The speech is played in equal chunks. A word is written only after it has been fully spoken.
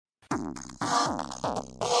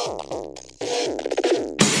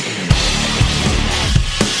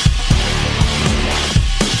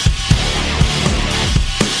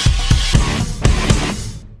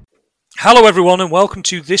Hello everyone and welcome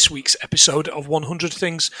to this week's episode of 100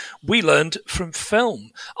 Things We Learned from Film.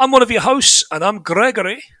 I'm one of your hosts and I'm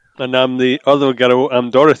Gregory. And I'm the other girl, I'm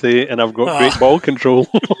Dorothy, and I've got great ball control.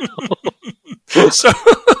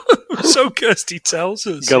 So Kirsty tells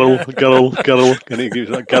us. Girl. I need to use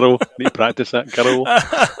that girl. I need to practice that girl.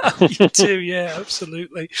 You do, yeah,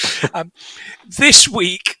 absolutely. This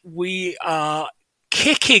week we are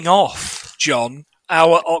kicking off, John,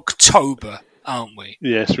 our October, aren't we?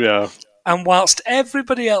 Yes, we are. And whilst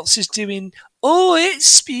everybody else is doing, oh, it's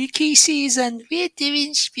spooky season, we're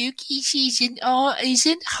doing spooky season. Oh,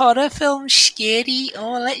 isn't horror films scary?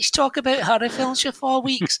 Oh, let's talk about horror films for 4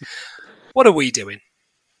 weeks. What are we doing?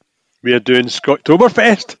 We are doing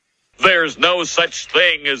Scotchtoberfest. There's no such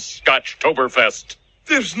thing as Scotchtoberfest.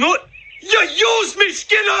 There's not. You used me,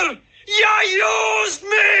 Skinner! You used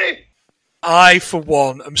me! I, for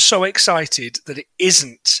one, am so excited that it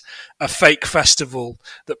isn't a fake festival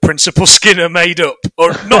that Principal Skinner made up.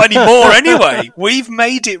 Or not anymore, anyway. We've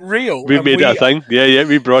made it real. We've made it a thing. Yeah,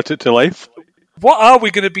 we brought it to life. What are we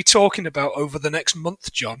going to be talking about over the next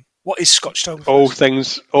month, John? What is Scotchtoberfest?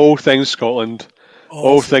 All things Scotland.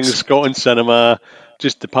 All things Scotland cinema.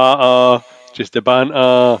 Just the patter, just the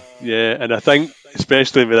banter. Yeah, and I think,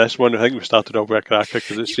 especially with this one, I think we started off with a cracker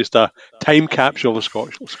because it's just a time capsule of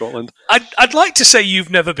Scotland. I'd like to say you've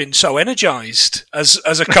never been so energised as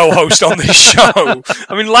a co-host on this show.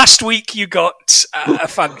 I mean, last week you got a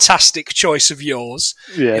fantastic choice of yours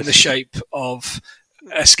in the shape of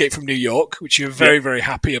Escape from New York, which you're very, very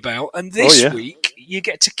happy about. And this week you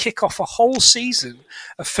get to kick off a whole season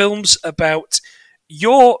of films about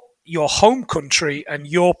your home country and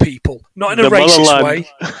your people, not in a racist way.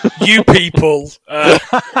 You people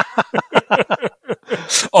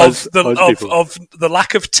of the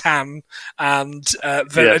lack of tan and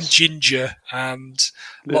and ginger and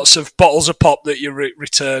lots of bottles of pop that you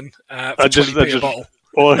return for 20p a bottle.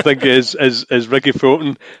 All I think is Ricky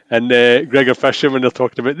Fulton and Gregor Fisher when they're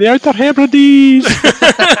talking about the Outer Hebrides.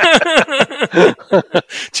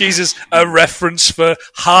 Jesus, a reference for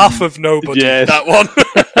half of nobody. Yes. That one.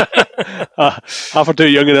 Half are too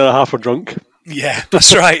young and the other half are drunk. Yeah,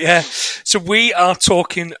 that's right, yeah. So we are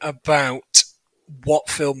talking about what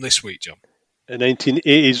film this week, John? The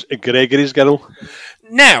 1980s Gregory's Girl.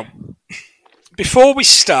 Now, before we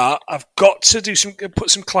start, I've got to put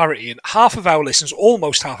some clarity in.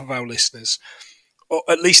 Almost half of our listeners, or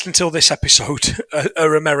at least until this episode,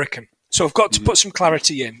 are American. So I've got to put some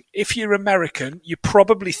clarity in. If you're American, you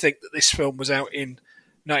probably think that this film was out in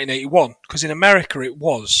 1981, because in America it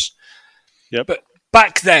was. Yep. But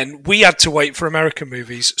back then, we had to wait for American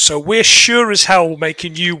movies, so we're sure as hell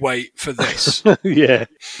making you wait for this. Yeah.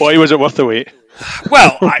 Boy, was it worth the wait.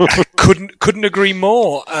 Well, I couldn't agree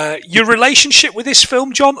more. Your relationship with this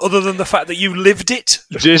film, John, other than the fact that you lived it?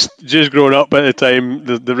 Just growing up at the time,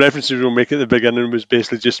 the references we'll make at the beginning was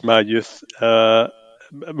basically just my youth.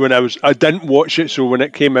 When I didn't watch it, so when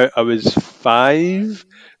it came out, I was 5.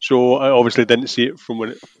 So I obviously didn't see it from when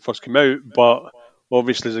it first came out, but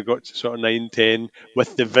obviously as I got to sort of 9, 10,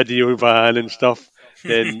 with the video van and stuff,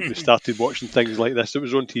 then we started watching things like this. It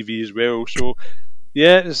was on TV as well, so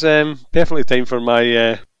yeah, it's perfectly time for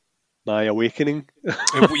my awakening.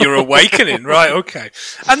 Your awakening, right, okay.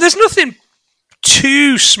 And there's nothing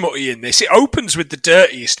too smutty in this. It opens with the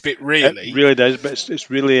dirtiest bit, really. It really does, but it's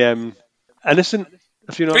really innocent.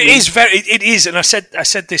 If you know what I mean. It is, and I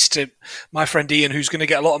said this to my friend Ian, who's going to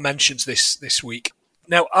get a lot of mentions this week.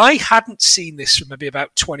 Now, I hadn't seen this for maybe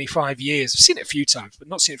about 25 years. I've seen it a few times, but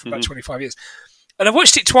not seen it for about 25 years. And I've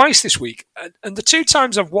watched it twice this week. And the 2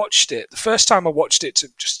 times I've watched it, the first time I watched it to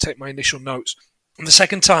just take my initial notes, and the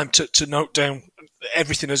second time to note down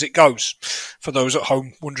everything as it goes, for those at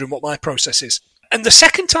home wondering what my process is. And the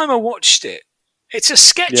second time I watched it, it's a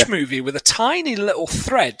sketch movie with a tiny little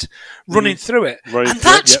thread running through it. And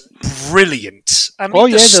that's brilliant. I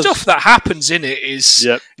mean, the stuff that happens in it is...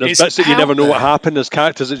 Yep, there's bits that you never know what happened. There's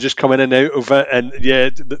characters that just come in and out of it. And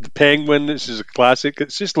the penguin, this is a classic.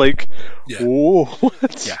 It's just like,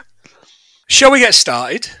 what? Yeah. Shall we get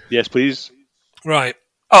started? Yes, please. Right.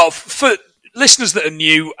 Oh, for listeners that are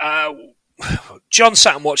new, John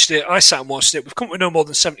sat and watched it. I sat and watched it. We've come up with no more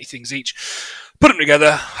than 70 things each. Put them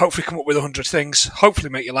together, hopefully come up with 100 things, hopefully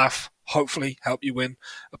make you laugh, hopefully help you win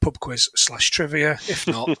a pub quiz / trivia. If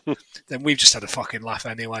not, then we've just had a fucking laugh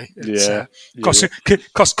anyway.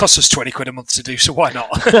 Costs us 20 quid a month to do, so why not?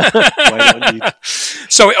 Why not indeed?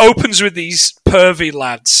 So it opens with these pervy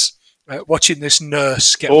lads watching this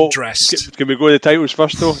nurse get undressed. Can we go to the titles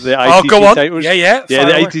first, though? The ITC go on. Titles? Yeah. The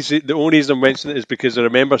ITC. The only reason I'm mentioning it is because I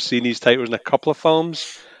remember seeing these titles in a couple of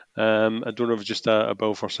films. I don't know if it's just a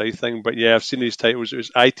Bill Forsyth thing, but yeah, I've seen these titles. It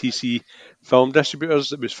was ITC Film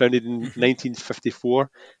Distributors. It was founded in 1954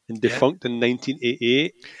 and defunct in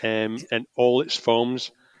 1988, and all its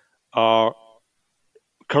films are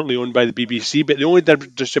currently owned by the BBC, but they only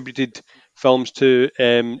distributed films to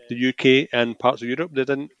the UK and parts of Europe. They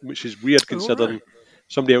didn't, which is weird considering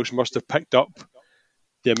somebody else must have picked up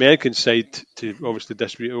the American side to obviously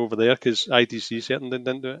distribute it over there, because ITC certainly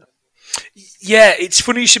didn't do it. Yeah, it's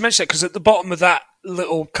funny you should mention that, because at the bottom of that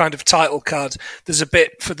little kind of title card, there's a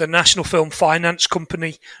bit for the National Film Finance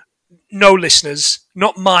Company. No, listeners,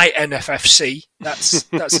 not my NFFC. That's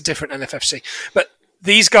a different NFFC. But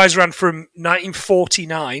these guys ran from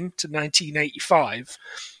 1949 to 1985,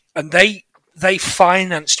 and they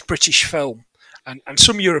financed British film and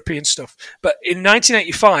some European stuff. But in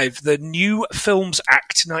 1985, the New Films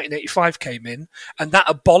Act 1985 came in, and that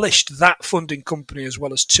abolished that funding company as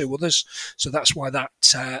well as two others. So that's why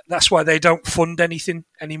that's why they don't fund anything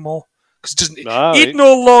anymore, because it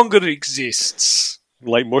no longer exists.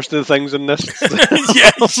 Like most of the things in this.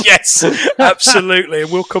 Yes, absolutely,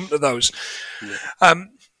 and we'll come to those. Yeah.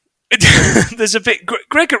 There's a bit,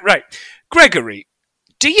 Gregory.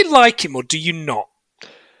 Do you like him or do you not?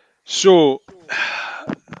 So,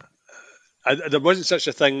 there wasn't such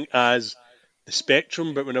a thing as the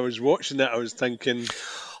spectrum, but when I was watching it, I was thinking,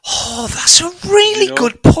 oh, that's a really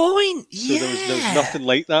good point. So there was nothing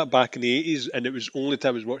like that back in the 80s, and it was only till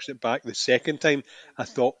I was watching it back the second time, I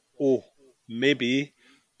thought, oh, maybe,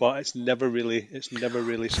 but it's never really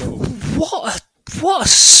sort of... What a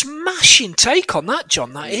smashing take on that,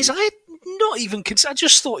 John, that is. I had not even considered, I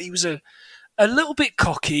just thought he was a little bit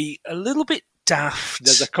cocky, a little bit daft.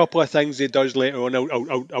 There's a couple of things he does later on,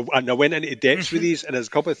 and I went into depths with these, and there's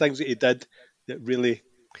a couple of things that he did that really...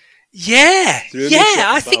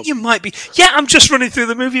 I think you might be. Yeah, I'm just running through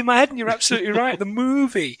the movie in my head, and you're absolutely right. The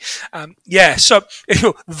movie. So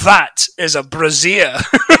that is a brassiere.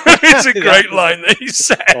 It's a great line that he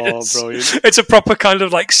says. Oh, brilliant. It's a proper kind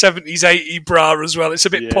of like 70s, 80s bra as well. It's a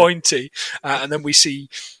bit pointy. And then we see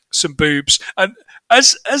some boobs. And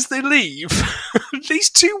as they leave, these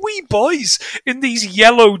two wee boys in these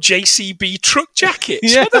yellow JCB truck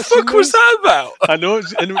jackets. What the fuck was that about? I know,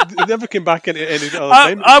 and it never came back any other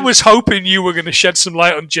time. I was hoping you were going to shed some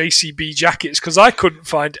light on JCB jackets, because I couldn't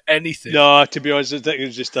find anything. No, to be honest, I think it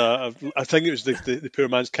was just I think it was the poor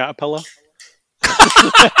man's caterpillar.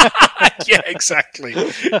 Yeah,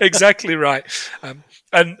 exactly right.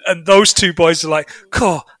 And those two boys are like,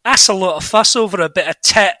 "Cool, that's a lot of fuss over a bit of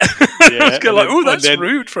tet." I was like, "Oh, that's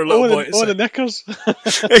rude for a little boy." The knickers.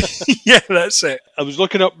 Yeah, that's it. I was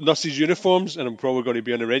looking up nurses' uniforms, and I'm probably going to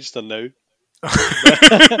be on the register now.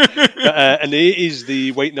 But in the 80s,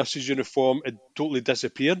 the white nurses' uniform had totally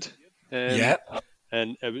disappeared. And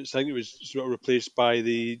I think it was sort of replaced by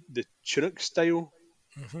the tunic style.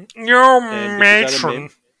 Your matron.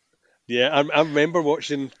 I remember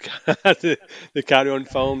watching the Carry-On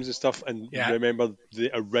films and stuff, and remember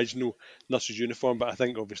the original nurse's uniform, but I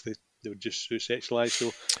think obviously they were just so sexualised,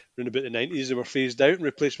 so around about the 90s they were phased out and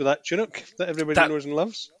replaced with that tunic that everybody knows and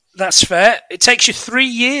loves. That's fair. It takes you 3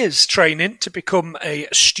 years training to become a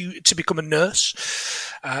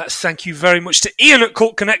nurse. Thank you very much to Ian at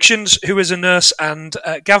Cult Connections, who is a nurse, and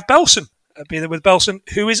Gav Belson, be there with Belson,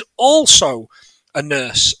 who is also a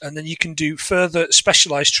nurse, and then you can do further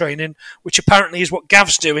specialised training, which apparently is what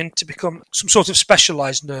Gav's doing, to become some sort of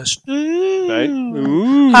specialised nurse. Right.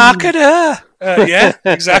 Hark at her. Yeah,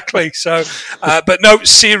 exactly. So, but no,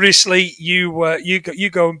 seriously, you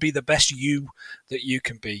go and be the best you that you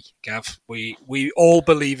can be, Gav. We all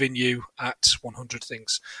believe in you at 100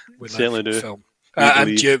 Things We Certainly do. Film.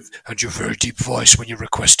 And your very deep voice when you're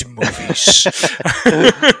requesting movies.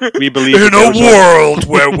 We believe in a world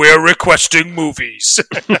where we're requesting movies.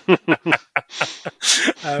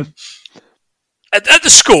 At the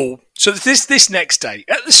school, so this next day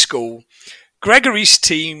at the school, Gregory's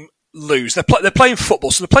team lose. They're playing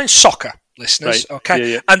football, so they're playing soccer. Listeners, right.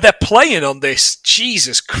 Okay, and they're playing on this.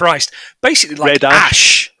 Jesus Christ, basically like red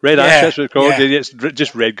ash. Red ash, that's what it's called. Yeah. It's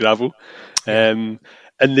just red gravel.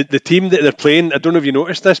 And the team that they're playing, I don't know if you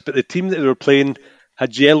noticed this, but the team that they were playing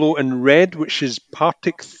had yellow and red, which is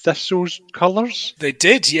Partick Thistle's colours. They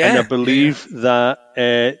did, yeah. And I believe that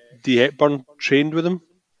Dee Hepburn trained with them.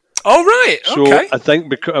 Oh, right. So okay. I think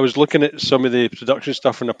because I was looking at some of the production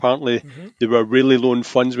stuff, and apparently they were really low on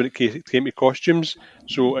funds when it came to costumes.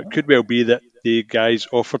 So it could well be that the guys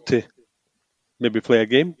offered to maybe play a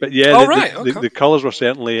game. But yeah, the colours were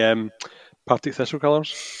certainly Partick Thistle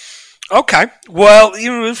colours. Okay. Well,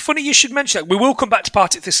 funny you should mention that. We will come back to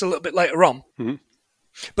Partick Thistle a little bit later on. Mm-hmm.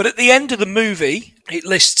 But at the end of the movie, it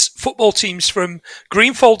lists football teams from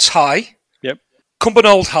Greenfolds High, Yep.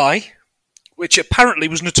 Cumbernauld High, which apparently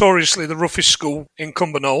was notoriously the roughest school in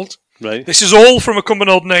Cumbernauld. Right. This is all from a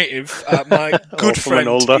Cumbernauld native, my good friend,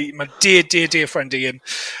 my dear friend Ian,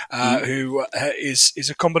 who is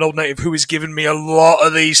a Cumbernauld native who has given me a lot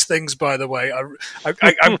of these things, by the way.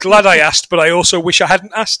 I'm glad I asked, but I also wish I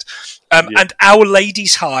hadn't asked. And Our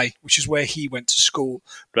Ladies High, which is where he went to school.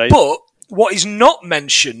 Right. But what is not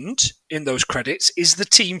mentioned in those credits is the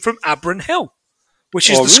team from Abron Hill, which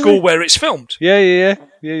is the school where it's filmed. Yeah.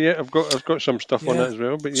 I've got some stuff on it as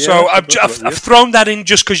well. But so I've thrown that in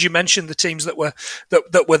just because you mentioned the teams that were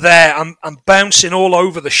there. I'm bouncing all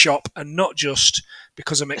over the shop, and not just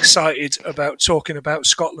because I'm excited about talking about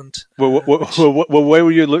Scotland. Well, why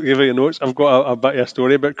were you looking at your notes? I've got a bit of a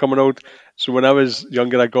story about Cumbernauld. So when I was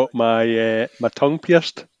younger, I got my tongue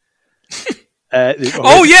pierced.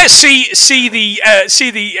 See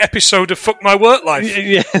the episode of Fuck My Work Life.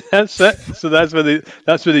 Yeah, that's it. So that's where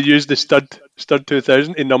they used the stud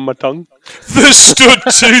 2000 to numb my tongue. The stud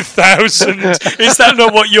 2000. Is that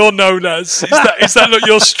not what you're known as? Is that not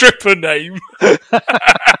your stripper name?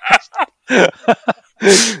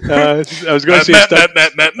 I was going to say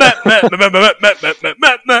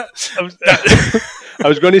I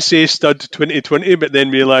was going to say stud 2020, but then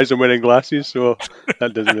realised I'm wearing glasses, so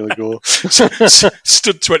that doesn't really go.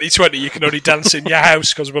 Stud 2020, you can only dance in your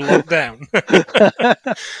house because we're locked down.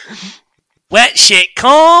 What's it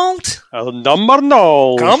called?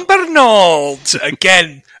 Cumbernauld.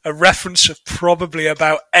 Again, a reference of probably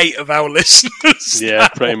about 8 of our listeners. Yeah,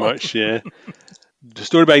 pretty much, yeah. The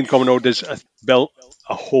story behind Cumbernauld is I built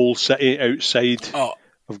a whole city outside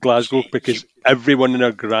of Glasgow because everyone and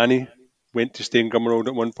their granny went to stay in Cumbernauld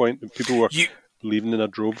at one point, and people were leaving in their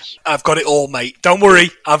droves. I've got it all, mate. Don't worry,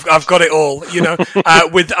 I've got it all.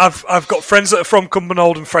 I've got friends that are from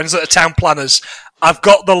Cumbernauld and friends that are town planners. I've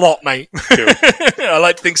got the lot, mate. Cool. I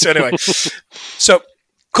like to think so anyway. So, of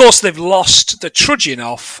course, they've lost the trudging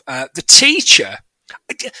off. The teacher.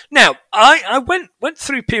 Now, I went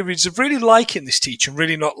through periods of really liking this teacher and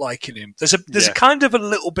really not liking him. There's a kind of a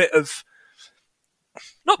little bit of,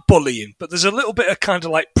 not bullying, but there's a little bit of kind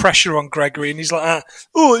of like pressure on Gregory, and he's like,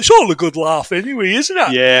 it's all a good laugh anyway, isn't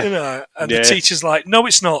it? Yeah. And the teacher's like, no,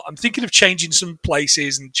 it's not. I'm thinking of changing some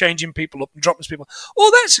places and changing people up and dropping people.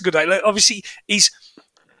 Oh, that's a good idea. Like, obviously,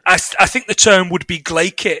 I think the term would be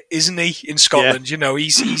glaikit, isn't he, in Scotland? Yeah.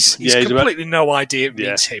 He's completely no idea it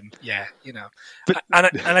means him. Yeah, But, and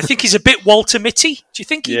I think he's a bit Walter Mitty. Do you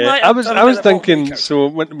think he might? I was thinking. So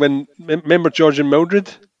when remember George and Mildred?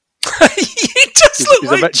 He does look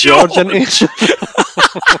like a bit George, isn't he?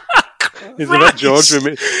 He's a bit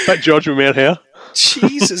George with more hair.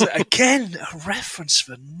 Jesus, again, a reference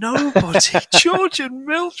for nobody. George and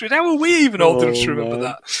Mildred. How are we even old enough to remember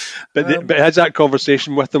that? But he has that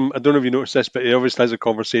conversation with him. I don't know if you noticed this, but he obviously has a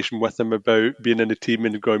conversation with him about being in the team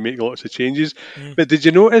and going to make lots of changes. But did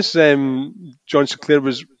you notice John Sinclair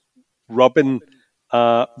was rubbing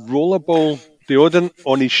rollerball deodorant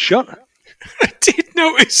on his shirt? I did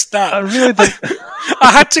notice that. I really did.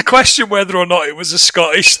 I had to question whether or not it was a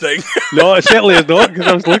Scottish thing. No, it certainly is not, because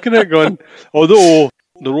I was looking at it going, although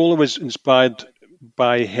the roller was inspired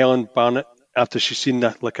by Helen Barnett after she'd seen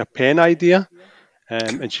a pen idea,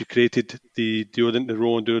 and she created the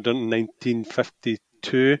roller deodorant in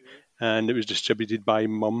 1952, and it was distributed by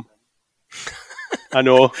Mum. I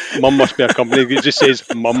know, Mum must be a company. It just says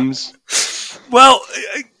Mums. Well,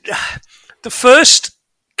 the first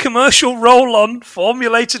commercial roll-on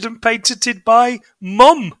formulated and patented by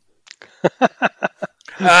Mum.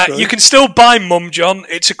 You can still buy Mum, John.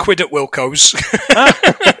 It's £1 at Wilko's.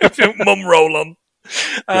 If you want Mum roll-on.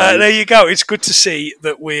 There you go. It's good to see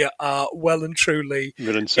that we are well and truly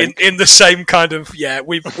in the same kind of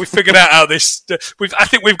We've figured out how this. I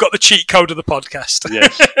think we've got the cheat code of the podcast.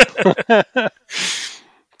 Yes.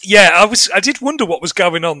 Yeah, I did wonder what was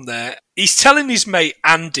going on there. He's telling his mate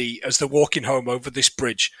Andy as they're walking home over this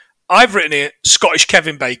bridge. I've written here Scottish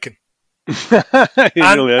Kevin Bacon.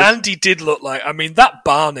 Andy did look like. I mean, that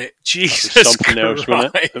Barnett, Jesus something Christ. Else,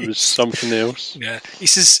 wasn't it? It was something else. Yeah, he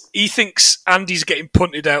says he thinks Andy's getting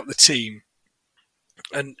punted out the team,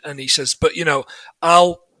 and he says, but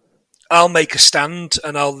I'll make a stand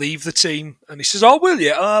and I'll leave the team. And he says, oh, will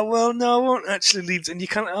you? Well, no, I won't actually leave. And you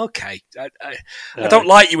can't, okay. I don't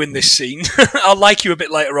like you in this scene. I'll like you a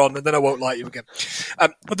bit later on and then I won't like you again.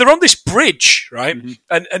 But they're on this bridge, right?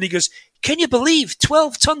 Mm-hmm. And he goes, can you believe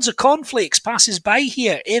 12 tons of cornflakes passes by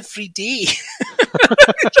here every day?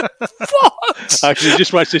 What? Actually, he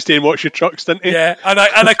just wants to stay and watch your trucks, didn't he? Yeah, and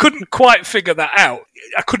I couldn't quite figure that out.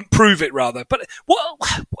 I couldn't prove it, rather. But what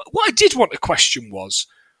I did want to question was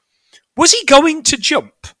he going to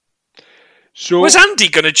jump? So Was Andy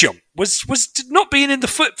going to jump? Was not being in the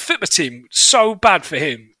Fitbit team so bad for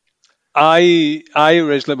him? I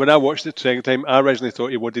originally, when I watched it the second time, I originally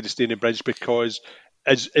thought he wanted to stay in the bridge because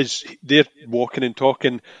as they're walking and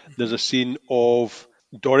talking, there's a scene of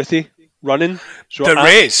Dorothy running. So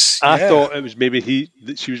I thought it was maybe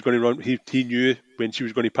that she was going to run. He knew when she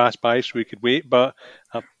was going to pass by, so he could wait. But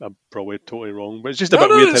I'm probably totally wrong. But it's just a bit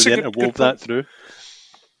weird how they interwove that through.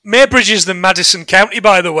 More bridges than Madison County,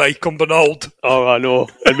 by the way, Cumbernauld. Oh, I know.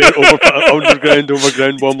 And we're overground,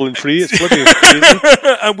 Womblin free. It's bloody crazy.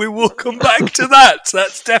 And we will come back to that.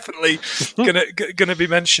 That's definitely gonna be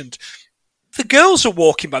mentioned. The girls are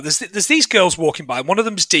walking by. There's these girls walking by. One of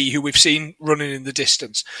them's Dee, who we've seen running in the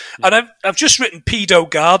distance. And I've just written pedo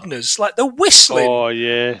gardeners, like they're whistling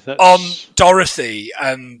on Dorothy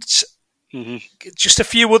and just a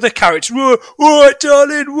few other characters. What,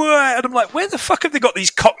 darling, what? And I'm like, where the fuck have they got these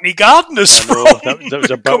Cockney gardeners from? That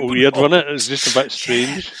was a bit weird, wasn't it? It was just a bit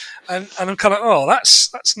strange. And I'm kind of,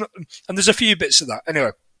 that's not... And there's a few bits of that.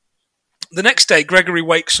 Anyway, the next day, Gregory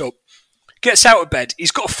wakes up, gets out of bed.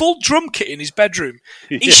 He's got a full drum kit in his bedroom.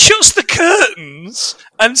 Yeah. He shuts the curtains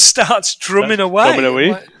and starts drumming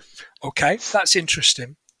away. Like, okay, that's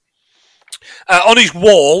interesting. On his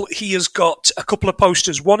wall, he has got a couple of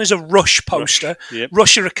posters. One is a Rush poster.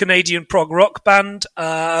 Rush are a Canadian prog rock band.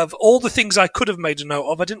 Of all the things I could have made a note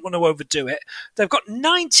of, I didn't want to overdo it. They've got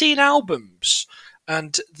 19 albums.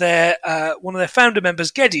 And one of their founder members,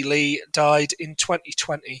 Geddy Lee, died in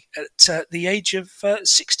 2020 at the age of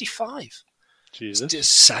 65. Jesus. It's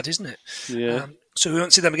just sad, isn't it? Yeah. So we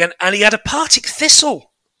won't see them again. And he had a Partick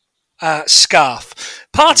Thistle scarf.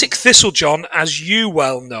 Partick Thistle, John, as you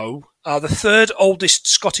well know, are the third oldest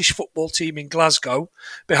Scottish football team in Glasgow,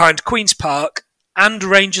 behind Queen's Park and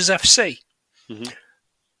Rangers FC. Mm-hmm.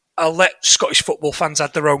 I'll let Scottish football fans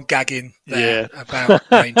have their own gagging there about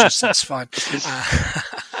Rangers. That's fine.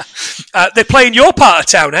 They play in your part of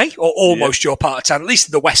town, eh? Or almost your part of town, at least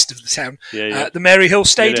in the west of the town. The Maryhill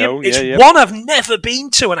Stadium. It's one I've never been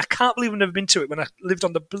to, and I can't believe I've never been to it when I lived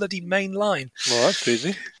on the bloody main line. Well, that's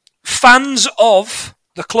crazy. Fans of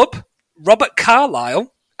the club, Robert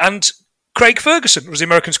Carlyle and Craig Ferguson, or as the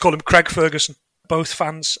Americans call him, Craig Ferguson. Both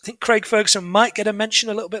fans. I think Craig Ferguson might get a mention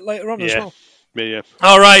a little bit later on as well. Yeah.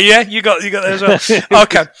 All right, you got that as well.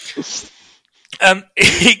 Okay.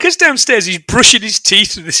 He goes downstairs. He's brushing his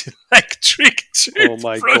teeth with this electric toothbrush. Oh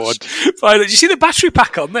my god! Finally, did you see the battery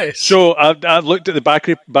pack on this? So I've looked at the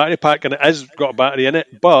battery pack, and it has got a battery in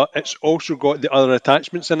it, but it's also got the other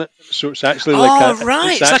attachments in it. So it's actually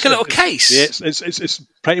it's like a little case. Yeah, it's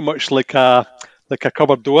pretty much like a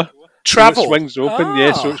cupboard door. Travel. So it swings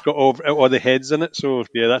open, so it's got all the heads in it. So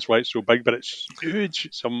that's why it's so big, but it's huge.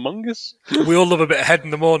 It's humongous. We all love a bit of head in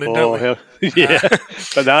the morning, don't we? Yeah,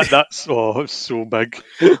 but that's it's so big.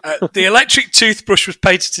 The electric toothbrush was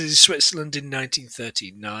patented in Switzerland in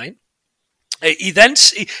 1939. He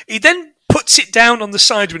then puts it down on the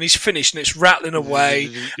side when he's finished, and it's rattling away.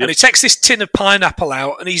 And he takes this tin of pineapple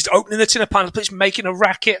out, and he's opening the tin of pineapple. It's making a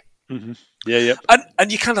racket. Mm-hmm. Yeah.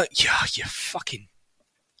 And you're kind of like, you fucking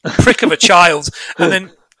prick of a child. And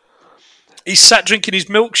then he's sat drinking his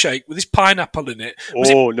milkshake with his pineapple in it.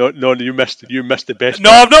 No, you missed the best. No,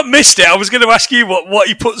 I've not missed it. I was going to ask you what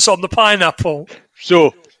he puts on the pineapple.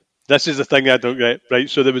 So this is the thing I don't get right.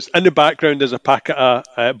 So there was in the background there's a packet of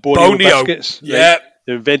Bonio biscuits. Yeah. Right?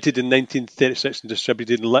 They were invented in 1936 and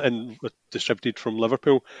distributed from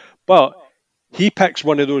Liverpool. But he picks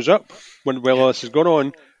one of those up while all this is going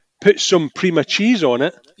on, puts some Prima cheese on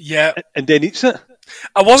it, and then eats it.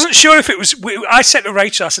 I wasn't sure if it was... I said to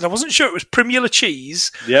Rachel, I said, I wasn't sure it was Primula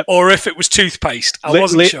cheese or if it was toothpaste. I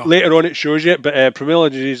wasn't sure. Later on it shows you, but Primula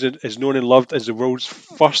cheese is known and loved as the world's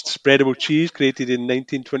first spreadable cheese, created in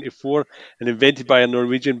 1924 and invented by a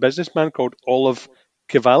Norwegian businessman called Olav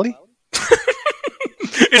Kvalig.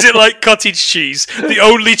 Is it like cottage cheese, the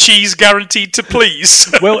only cheese guaranteed to please?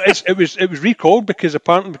 Well, it was recalled because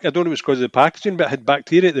apparently, I don't know if it was because of the packaging, but it had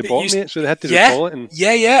bacteria at the bottom of it, so they had to recall it.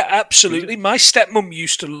 Yeah, absolutely. My stepmom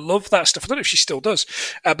used to love that stuff. I don't know if she still does,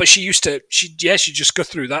 but she'd just go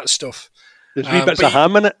through that stuff. There's wee bits of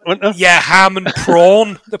ham in it, weren't there? Yeah, ham and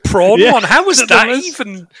prawn. The prawn one. How was that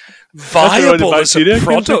even viable as a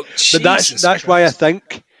product? But that's why I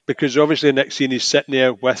think, because obviously the next scene he's sitting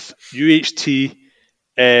there with UHT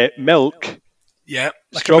milk, like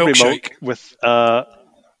strawberry milk with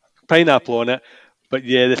pineapple on it, But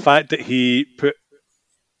yeah, the fact that he put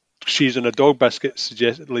cheese on a dog biscuit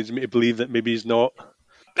leads me to believe that maybe he's not.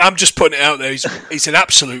 I'm just putting it out there. He's an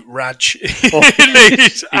absolute rag.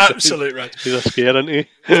 He's absolute rag. He's a scare, isn't he?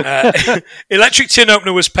 Electric tin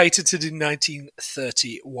opener was patented in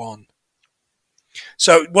 1931.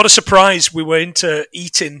 So what a surprise! We were into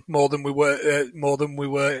eating more than we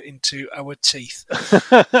were into our teeth.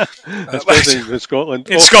 Especially in Scotland.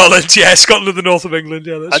 Scotland, yeah, Scotland, the north of England.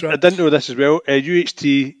 Yeah, that's right. I didn't know this as well.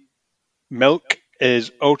 UHT milk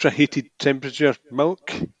is ultra heated temperature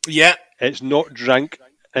milk. Yeah, it's not drank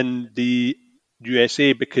in the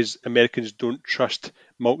USA because Americans don't trust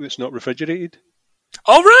milk that's not refrigerated.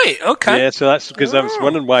 Oh, right, okay. Yeah, so that's because I was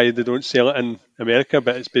wondering why they don't sell it in America,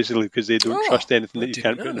 but it's basically because they don't trust anything that you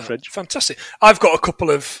can't put in the fridge. Fantastic. I've got a couple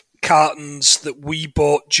of cartons that we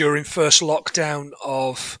bought during first lockdown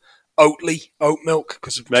of Oatly, oat milk,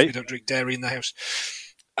 because we don't drink dairy in the house.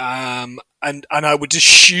 And I would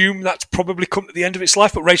assume that's probably come to the end of its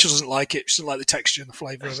life, but Rachel doesn't like it. She doesn't like the texture and the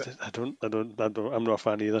flavour of it. I don't. I'm not a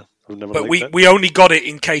fan either. I've never. But liked it. we only got it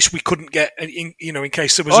in case we couldn't get, in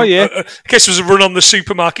case there was in case there was a run on the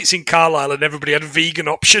supermarkets in Carlisle and everybody had a vegan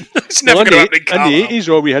option. It's never going to happen in Carlisle. In the 80s,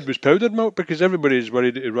 all we had was powdered milk because everybody was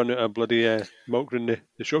worried to run out of bloody milk in the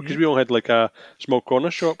shop because we all had like a small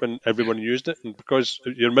corner shop and everyone used it, and because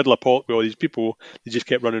you're in the middle of Port with all these people, they just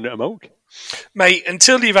kept running out of milk. Mate,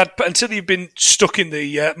 until you've been stuck in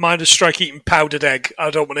the miners' strike eating powdered egg, I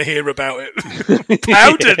don't want to hear about it.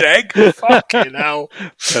 Powdered egg? Fucking hell.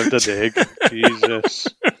 Powdered egg. Jesus.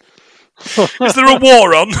 Is there a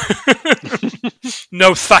war on?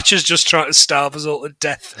 No, Thatcher's just trying to starve us all to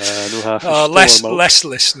death. Less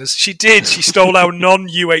listeners. She did. She stole our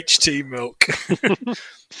non-UHT milk.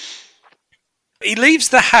 He leaves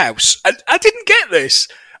the house. I didn't get this.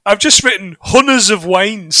 I've just written Hunters of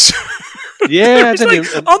Waynes. Yeah, it's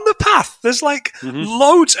on the path. There's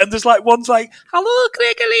loads, and there's one's like, "Hello,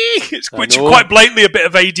 Gregory," which is quite blatantly a bit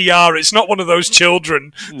of ADR. It's not one of those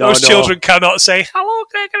children. Children cannot say "Hello,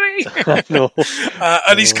 Gregory." No.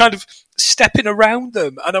 And he's kind of stepping around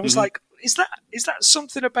them, and I was like, "Is that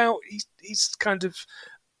something about he's kind of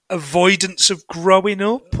avoidance of growing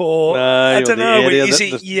up, or I don't know? Is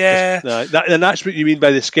it? Yeah, and that's what you mean by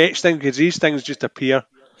the sketch thing, because these things just appear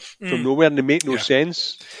from nowhere and they make no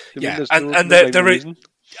sense.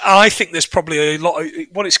 I think there's probably a lot of,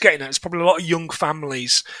 what it's getting at is probably a lot of young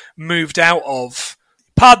families moved out of,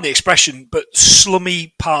 pardon the expression, but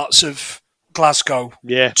slummy parts of Glasgow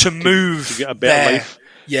to move to get a better life.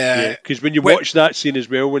 Yeah, because when you watch that scene as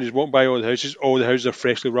well, when he's walking by all the houses are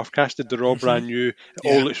freshly rough casted. They're all brand new. It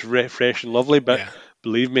all looks fresh and lovely, but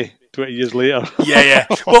believe me, 20 years later.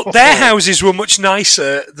 Well, their houses were much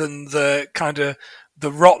nicer than the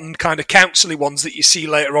rotten kind of council-y ones that you see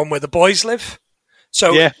later on where the boys live.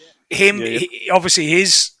 So obviously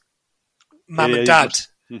his mum and dad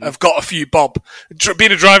have got a few bob.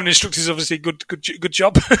 Being a driving instructor is obviously a good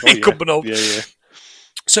job in Cumbernauld. Yeah.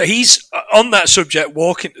 So he's on that subject,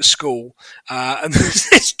 walking to school, and there's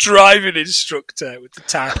this driving instructor with the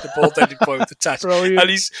tat, the bald-headed boy with the tat, and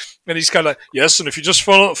he's kind of like, yes, and if you just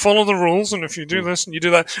follow the rules, and if you do this and you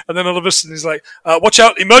do that, and then all of a sudden he's like, watch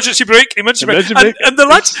out, emergency brake, and the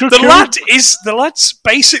lad's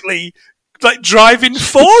basically like driving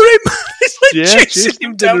for him. He's like chasing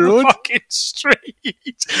him down the fucking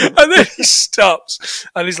street, and then he stops,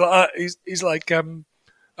 and he's like,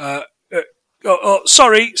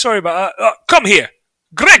 sorry about that. Come here,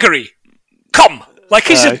 Gregory. Come, like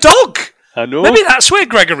he's a dog. I know. Maybe that's where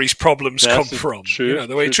Gregory's problems come from. True,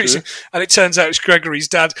 the way he treats him. And it turns out it's Gregory's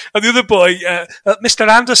dad. And the other boy, Mr.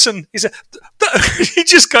 Anderson, he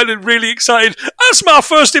just kind of really excited. That's my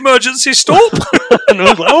first emergency stop. And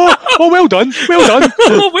I was like, well done. Well done.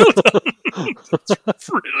 That's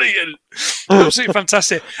brilliant. Absolutely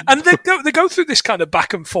fantastic. And they go through this kind of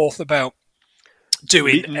back and forth about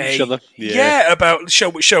doing about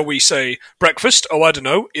shall we say breakfast? Oh, I don't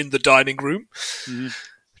know, in the dining room.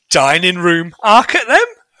 Dining room arc at them.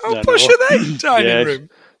 How push are they? Dining room.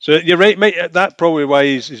 So you're right, mate. That's probably why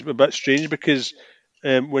he's a bit strange, because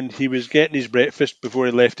when he was getting his breakfast before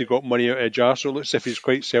he left, he got money out of a jar. So it looks as if he's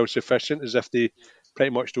quite self-sufficient, as if they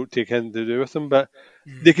pretty much don't take anything to do with him. But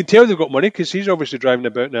they can tell they've got money because he's obviously driving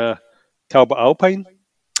about in a Talbot Alpine.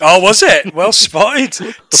 Oh, was it? Well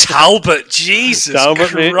spotted. Talbot, Jesus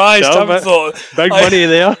Christ. Mate, I haven't thought. Big money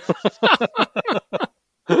there.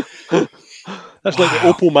 That's like the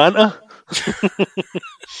Opel Manta.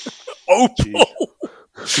 Opel?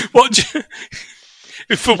 What?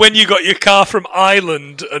 For when you got your car from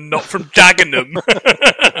Ireland and not from Dagenham.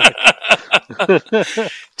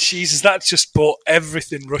 Jesus, that just brought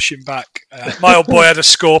everything rushing back. My old boy had a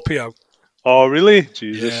Scorpio. Oh, really?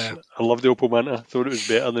 Jesus. Yeah. I love the Opel Manta. I thought it was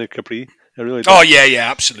better than the Capri. I really did. Oh yeah,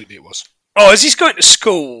 absolutely it was. Oh, as he's going to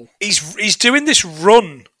school, he's doing this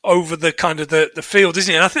run over the kind of the field, isn't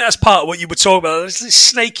he? And I think that's part of what you were talking about. There's this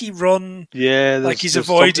snaky run. Yeah, like he's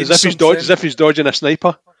avoiding something. As if he's dodging a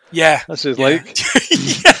sniper. Yeah, that's his yeah. like.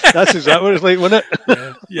 Yeah. That's exactly what it's like, wasn't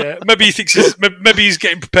it? Yeah. Maybe he thinks maybe he's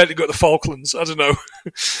getting prepared to go to the Falklands. I don't know.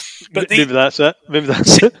 But maybe that's it. Maybe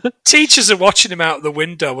that's it. Teachers are watching him out the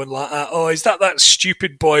window and like, oh, is that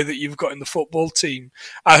stupid boy that you've got in the football team?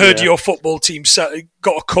 I heard your football team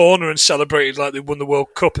got a corner and celebrated like they won the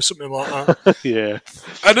World Cup or something like that. Yeah.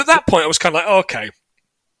 And at that point, I was kind of like, oh, okay,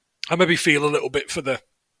 I maybe feel a little bit for the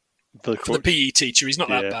PE teacher. He's not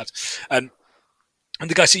that bad. And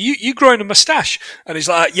the guy said, you growing a moustache? And he's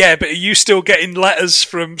like, yeah, but are you still getting letters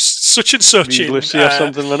from such and such in... Lucy or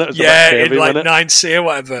something, wasn't it? Yeah, in like 9C or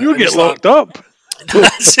whatever. You'll get locked up.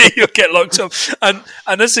 That's it, you'll get locked up. And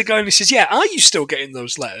as the guy only says, yeah, are you still getting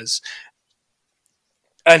those letters?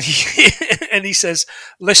 And he says,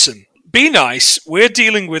 listen, be nice. We're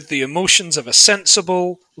dealing with the emotions of a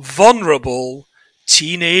sensible, vulnerable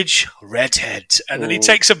teenage redhead. And then he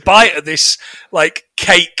takes a bite of this like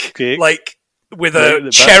cake. Like... with a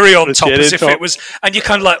cherry on top, as if it was, and you're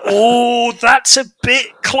kind of like, oh, that's a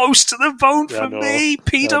bit close to the bone for me,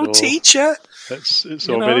 pedo teacher. It's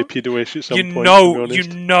all very pedo-ish at some point. You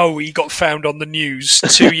know, he got found on the news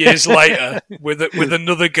 2 years later with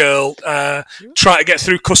another girl trying to get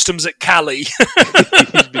through customs at Cali.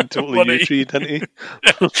 He's been totally U-treed, hasn't he?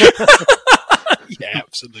 Yeah,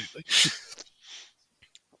 absolutely.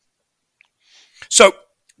 So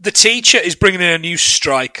the teacher is bringing in a new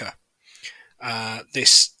striker.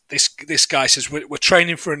 This guy says we're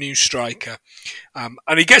training for a new striker, and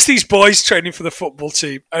he gets these boys training for the football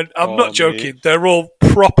team. And I'm not joking; they're all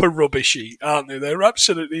proper rubbishy, aren't they? They're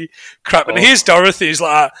absolutely crap. And here's Dorothy, is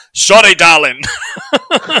like, "Sorry, darling,"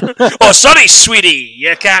 or "Sorry, sweetie,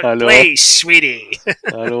 you can't play, sweetie."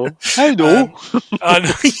 I know.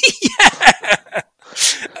 Yeah.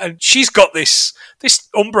 And she's got this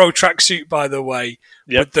Umbro tracksuit, by the way,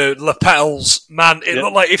 with the lapels. Man, it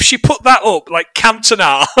looked like if she put that up, like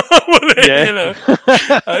Cantona,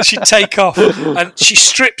 she'd take off. And she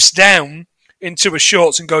strips down into her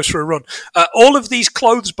shorts and goes for a run. All of these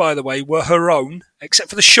clothes, by the way, were her own, except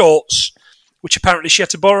for the shorts, which apparently she had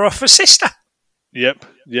to borrow off her sister. Yep.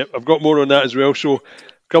 I've got more on that as well. So,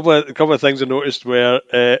 a couple of things I noticed where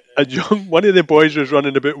one of the boys was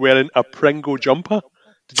running about wearing a Pringle jumper.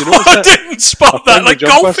 Did you notice that? I didn't spot that, like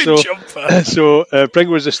golfing jumper. So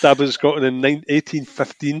Pringle was established in Scotland in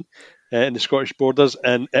 1815 in the Scottish borders,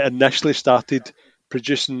 and it initially started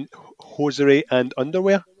producing hosiery and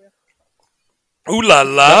underwear. Ooh la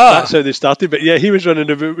la! That's how they started. But yeah, he was running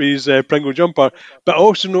about with his Pringle jumper. But I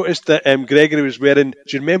also noticed that Gregory was wearing. Do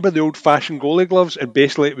you remember the old-fashioned goalie gloves? And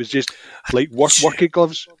basically, it was just like worky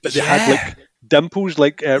gloves, but they had like dimples,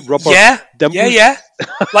 like rubber. Dimples. Yeah,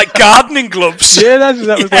 like gardening gloves. Yeah, that was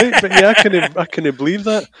like. But yeah, I couldn't believe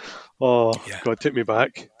that. Oh God, take me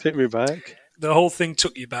back. The whole thing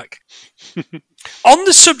took you back. On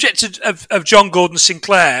the subject of John Gordon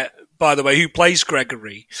Sinclair, by the way, who plays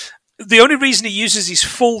Gregory. The only reason he uses his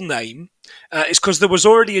full name is because there was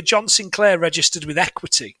already a John Sinclair registered with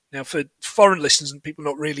Equity. Now, for foreign listeners and people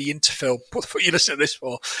not really into film, what the fuck are you listening to this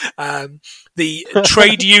for? The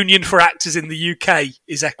trade union for actors in the UK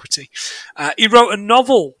is Equity. He wrote a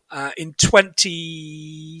novel in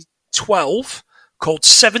 2012 called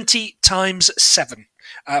 70 times 7.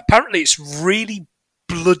 Apparently, it's really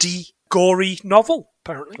bloody, gory novel,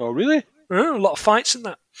 apparently. Oh, really? A lot of fights in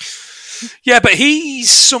that. Yeah, but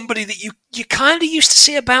he's somebody that you kind of used to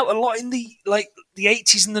see about a lot in the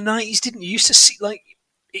 80s and the 90s, didn't you? You used to see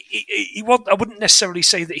he was. I wouldn't necessarily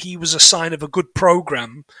say that he was a sign of a good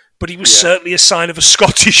program, but he was certainly a sign of a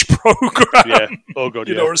Scottish program. Yeah. Oh God,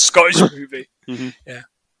 or a Scottish movie. Mm-hmm. Yeah.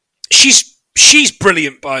 She's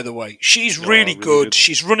brilliant, by the way. She's really good.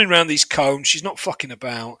 She's running around these cones. She's not fucking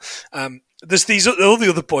about. There's all the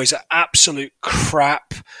other boys are absolute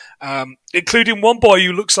crap, including one boy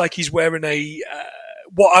who looks like he's wearing a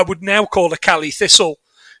what I would now call a Cali Thistle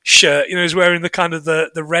shirt. You know, he's wearing the kind of the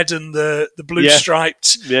red and the blue striped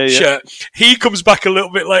shirt. He comes back a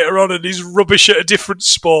little bit later on and he's rubbish at a different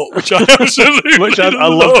sport, which I absolutely I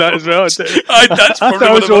love that as well. That's probably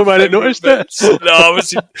I was the one who noticed bits. No,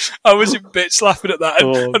 I was in bits laughing at that,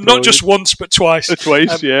 and not just once but twice.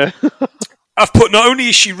 Twice, yeah. I've put, not only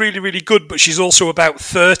is she really, really good, but she's also about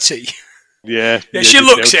 30. Yeah, she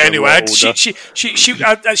looks it anyway.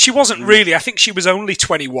 She wasn't really. I think she was only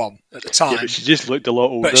 21 at the time. Yeah, but she just looked a lot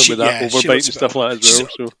older with that overbite and stuff like that as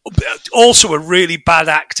well. So. Also a really bad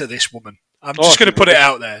actor, this woman. I'm just going to put it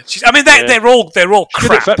out there. They're all She good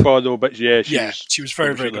crap. at football though, but yeah, she was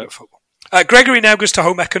very, very good at football. Gregory now goes to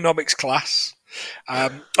home economics class.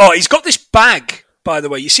 He's got this bag, by the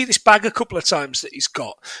way. You see this bag a couple of times that he's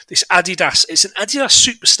got. This Adidas. It's an Adidas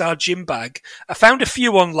Superstar gym bag. I found a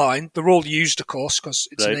few online. They're all used, of course, because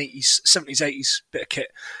it's an 70s, 80s bit of kit.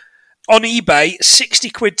 On eBay, 60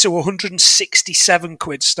 quid to 167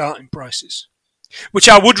 quid starting prices. Which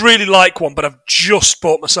I would really like one, but I've just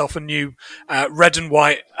bought myself a new red and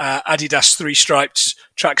white Adidas 3 stripes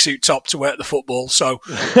tracksuit top to wear at the football. So,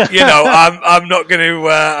 I'm not going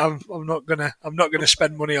to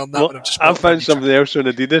spend money on that. Well, I've found something else on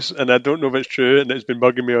Adidas, and I don't know if it's true, and it's been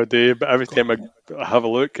bugging me all day. But every time I have a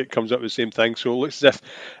look, it comes up with the same thing. So it looks as if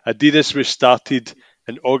Adidas was started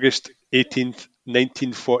in August 18th,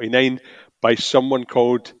 1949, by someone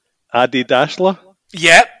called Adi Dassler.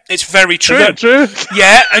 Yeah, it's very true. Is that true?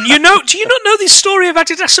 Yeah, and do you not know this story of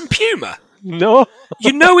Adidas and Puma? No.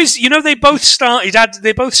 They both started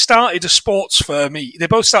a sports firm. They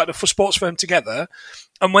both started a sports firm together,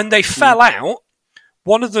 and when they fell out,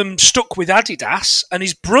 one of them stuck with Adidas, and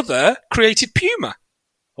his brother created Puma.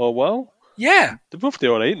 Oh well. Yeah, they're both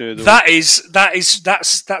all right now. Though.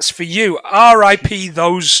 That's for you. R.I.P.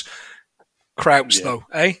 those Krauts, though,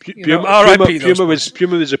 eh? Puma was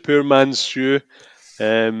a poor man's shoe.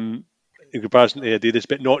 In comparison to Adidas,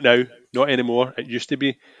 but not now, not anymore. It used to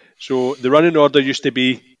be. So the running order used to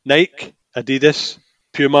be Nike, Adidas,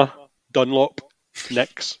 Puma, Dunlop,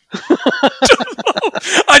 Nicks.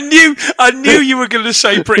 I knew you were going to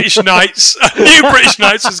say British Knights. I knew British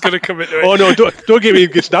Knights was going to come into it. Oh no! Don't get me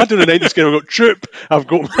started on the 90s. I've got Troop. I've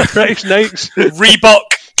got British Knights. Reebok.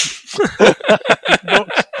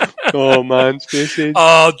 Oh man, Stacey.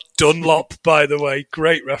 Oh, Dunlop, by the way,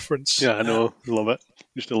 great reference. Yeah, I know, love it.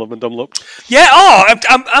 Used to love Dunlops. Yeah.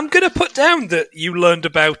 I'm going to put down that you learned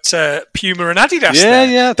about Puma and Adidas.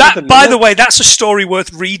 Yeah. That, by the way, that's a story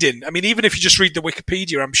worth reading. I mean, even if you just read the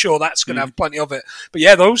Wikipedia, I'm sure that's going to have plenty of it. But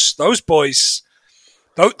yeah, those boys.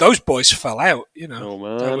 Those boys fell out. Oh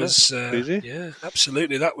man, that was crazy. Yeah,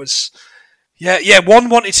 absolutely. That was. Yeah. One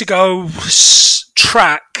wanted to go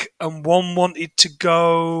track, and one wanted to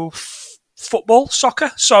go football,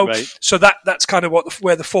 soccer. So that's kind of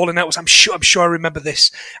where the falling out was. I'm sure I remember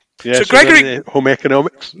this. Yeah, so Gregory, home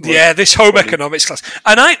economics. Yeah, this home economics class,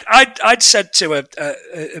 and I'd said to a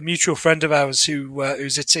mutual friend of ours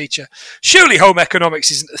who's a teacher, surely home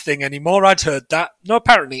economics isn't a thing anymore. I'd heard that. No,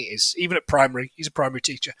 apparently it is. Even at primary, he's a primary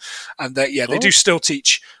teacher, and they do still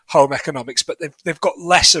teach home economics, but they've got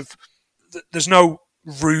less of. There's no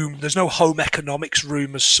room. There's no home economics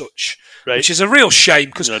room as such, which is a real shame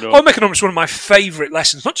because home economics is one of my favourite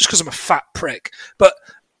lessons. Not just because I'm a fat prick, but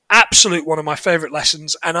absolute one of my favourite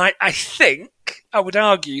lessons. And I think I would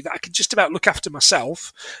argue that I can just about look after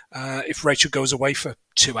myself if Rachel goes away for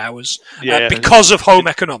 2 hours because of home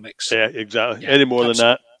economics. Yeah, exactly. Any more than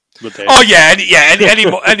that. Any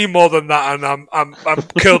more than that, and I'm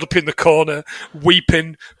curled up in the corner,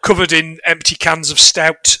 weeping, covered in empty cans of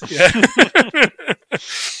stout. Yeah.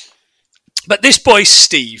 But this boy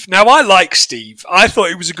Steve. Now I like Steve. I thought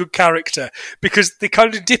he was a good character because they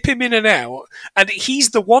kind of dip him in and out, and he's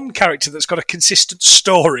the one character that's got a consistent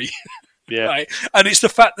story. Yeah, right? And it's the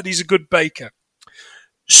fact that he's a good baker.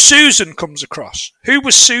 Susan comes across. Who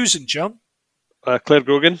was Susan, John? Claire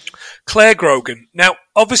Grogan. Claire Grogan. Now,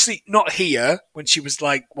 obviously not here when she was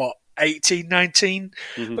 18, 19.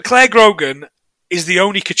 Mm-hmm. But Claire Grogan is the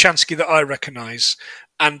only Kachansky that I recognise.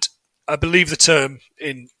 And I believe the term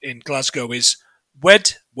in Glasgow is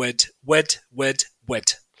wed. Not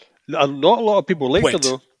a lot of people like her,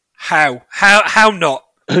 though. How not?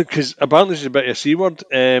 Because apparently she's a bit of a C word,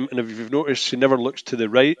 and if you've noticed, she never looks to the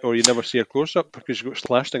right, or you never see her close up because she got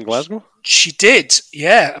slashed in Glasgow. She did,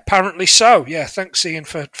 yeah, apparently so. Yeah, thanks, Ian,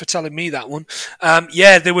 for telling me that one.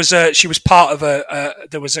 There was she was part of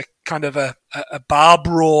there was a kind of a bar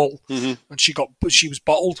brawl, and she was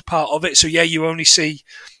bottled part of it. So yeah, you only see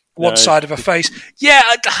one side of her face. Yeah.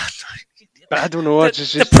 I don't know.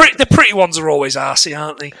 The pretty ones are always arsey,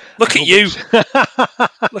 aren't they? Look at you.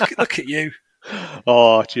 Look at you.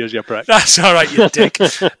 Oh, cheers, you prick. That's all right, you dick.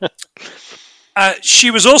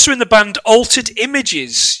 She was also in the band Altered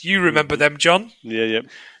Images. You remember them, John? Yeah.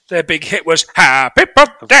 Their big hit was Happy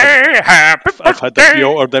Birthday, Happy Birthday. I've had the few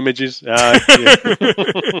Altered Images. That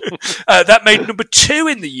made number 2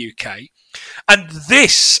 in the UK. And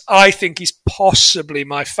this, I think, is possibly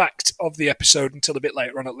my fact of the episode until a bit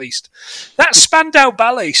later on, at least. That Spandau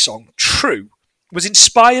Ballet song, True, was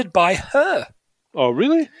inspired by her. Oh,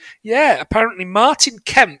 really? Yeah, apparently Martin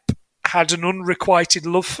Kemp had an unrequited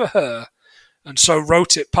love for her and so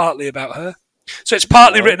wrote it partly about her. So it's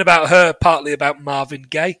partly written about her, partly about Marvin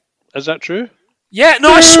Gaye. Is that true? Yeah,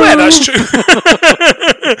 no, I swear that's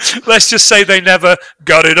true. Let's just say they never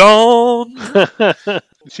got it on.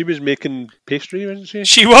 She was making pastry, wasn't she?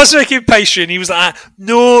 She was making pastry, and he was like,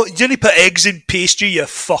 "No, you only put eggs in pastry, you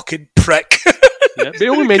fucking prick." Yeah, they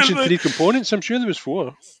only mentioned 3 components. I'm sure there was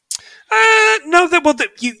 4. No,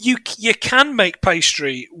 you can make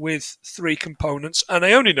pastry with 3 components, and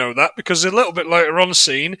I only know that because a little bit later on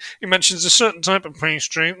scene, he mentions a certain type of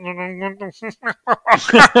pastry.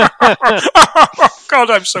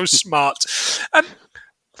 God, I'm so smart.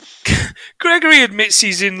 Gregory admits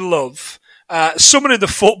he's in love. Someone in the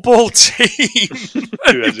football team.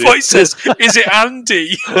 And the boy says, "Is it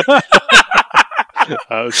Andy?"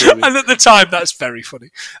 And at the time, that's very funny.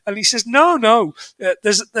 And he says, "No,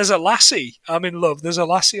 there's a lassie. I'm in love. There's a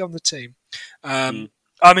lassie on the team. I'm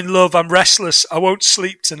in love. I'm restless. I won't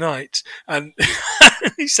sleep tonight." And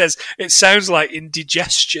he says, "It sounds like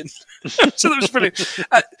indigestion." So that was brilliant.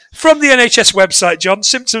 From the NHS website, John,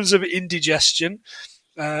 symptoms of indigestion: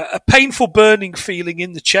 a painful burning feeling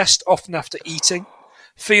in the chest, often after eating,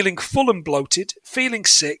 feeling full and bloated, feeling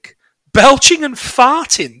sick, belching and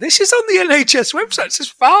farting. This is on the NHS website. It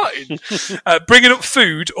says farting. Bringing up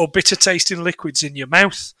food or bitter tasting liquids in your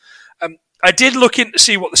mouth. I did look in to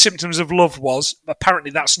see what the symptoms of love was. Apparently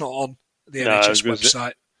that's not on the NHS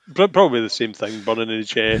website. Probably the same thing, burning in the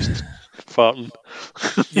chest, farting.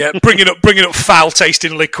 Yeah, bringing up foul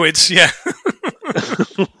tasting liquids, yeah.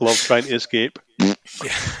 Love trying to escape.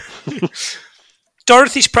 Yeah.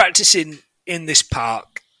 Dorothy's practicing in this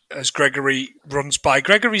park as Gregory runs by.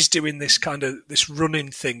 Gregory's doing this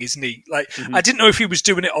running thing, isn't he? Like, I didn't know if he was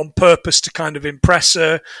doing it on purpose to kind of impress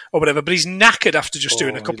her or whatever, but he's knackered after just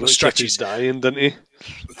doing a couple of stretches. He's dying, didn't he?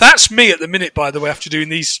 That's me at the minute, by the way, after doing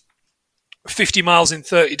these 50 miles in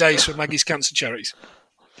 30 days for Maggie's Cancer Charities.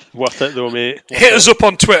 Worth it though, mate. Hit us up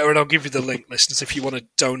on Twitter and I'll give you the link, listeners, if you want to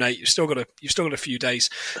donate. You've still got a few days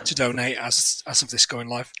to donate as of this going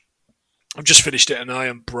live. I've just finished it and I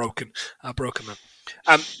am broken. Broken man.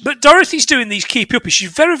 But Dorothy's doing these keepy uppies.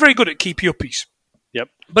 She's very, very good at keepy uppies. Yep.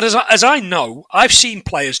 But as I know, I've seen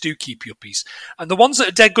players do keepy uppies, and the ones that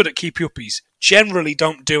are dead good at keepy uppies generally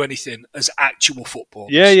don't do anything as actual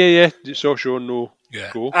footballers. Yeah. It's all show, no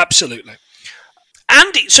go. Absolutely.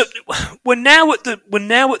 Andy, so we're now at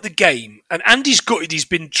the game, and Andy's gutted he's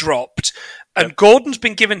been dropped, and Gordon's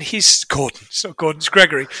been given his Gordon's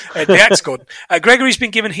Gregory, the ex-Gordon. Gregory's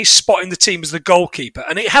been given his spot in the team as the goalkeeper,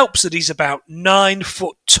 and it helps that he's about 9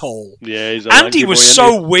 foot tall. Yeah, he's Andy was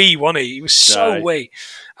so wee, wasn't he? He was so wee.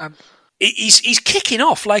 He's kicking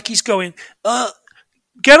off like he's going,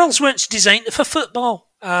 girls weren't designed for football.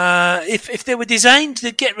 If they were designed,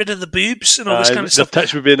 they'd get rid of the boobs and all this kind of stuff. The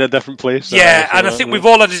touch would be in a different place. Yeah, and I think we've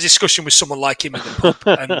all had a discussion with someone like him in the pub.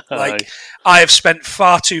 And I have spent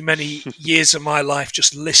far too many years of my life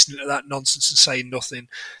just listening to that nonsense and saying nothing.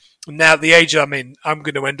 And now at the age I'm in, I'm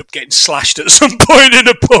going to end up getting slashed at some point in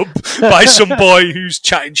a pub by some boy who's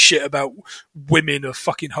chatting shit about women or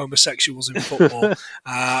fucking homosexuals in football.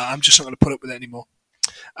 I'm just not going to put up with it anymore.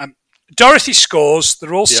 Dorothy scores.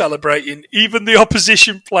 They're all celebrating. Even the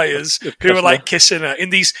opposition players who are like kissing her in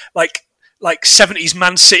these like 70s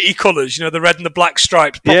Man City colours. You know, the red and the black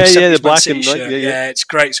stripes. Yeah, the black and white. Yeah, it's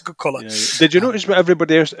great. It's a good colour. Yeah. Did you notice what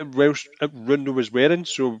everybody else at Roundel was wearing?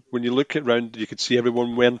 So when you look at round, you could see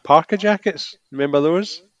everyone wearing parka jackets. Remember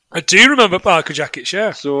those? I do remember parka jackets.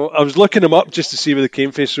 Yeah. So I was looking them up just to see where they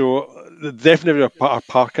came from. So definitely a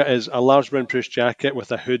parka is a large windproof jacket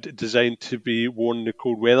with a hood designed to be worn in the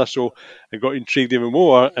cold weather. So I got intrigued even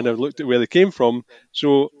more and I looked at where they came from.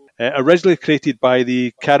 So originally created by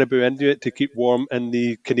the Caribou Inuit to keep warm in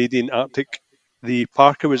the Canadian Arctic, the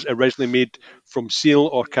parka was originally made from seal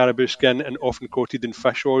or caribou skin and often coated in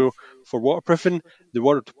fish oil for waterproofing. The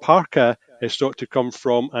word parka is thought to come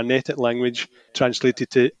from a Netic language translated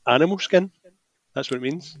to animal skin. That's what it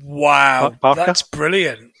means. Wow, parka. That's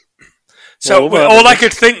brilliant. So all I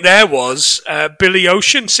could think there was Billy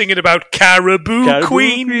Ocean singing about Caribou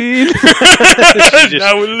Queen.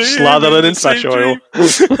 Slathering in fish oil.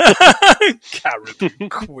 Caribou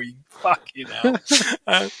Queen. Fucking hell.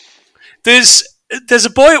 There's a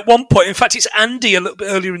boy at one point, in fact it's Andy a little bit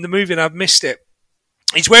earlier in the movie and I've missed it.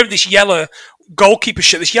 He's wearing this yellow goalkeeper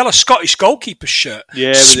shirt, this yellow Scottish goalkeeper shirt.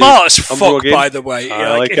 Yeah, smart as fuck, by the way.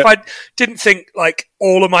 If I didn't think like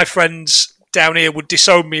all of my friends down here would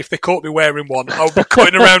disown me if they caught me wearing one, I would be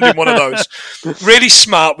cutting around in one of those. Really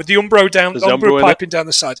smart with the Umbro piping down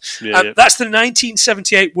the side. That's the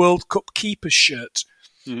 1978 World Cup keeper's shirt.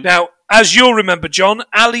 Mm-hmm. Now, as you'll remember, John,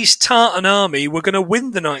 Ali's Tartan Army were going to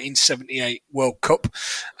win the 1978 World Cup.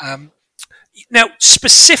 Now,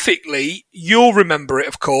 specifically, you'll remember it,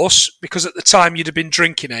 of course, because at the time you'd have been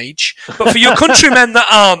drinking age. But for your countrymen that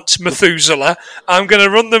aren't Methuselah, I'm going to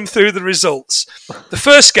run them through the results. The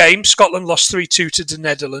first game, Scotland lost 3-2 to the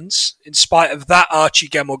Netherlands, in spite of that Archie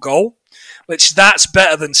Gemmill goal, which that's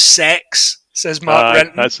better than sex, says Mark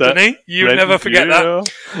Renton, doesn't he? You Renton, never forget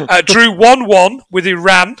that. Drew 1-1 with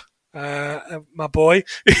Iran, my boy.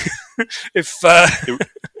 If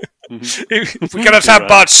we cannot have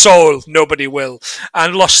bad soul, nobody will.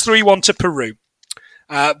 And lost 3-1 to Peru.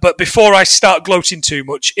 But before I start gloating too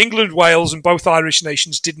much, England, Wales and both Irish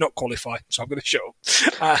nations did not qualify, so I'm going to show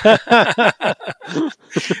up.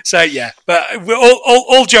 So, yeah. But we're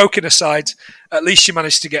all joking aside, at least you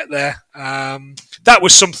managed to get there. That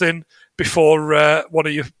was something before one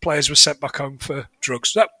of your players was sent back home for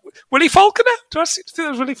drugs. Willie Falconer? Do I think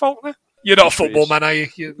that was Willie Falconer? You're not a football man, are you?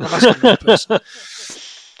 You're a masculine person.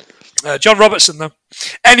 John Robertson, though.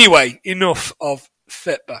 Anyway, enough of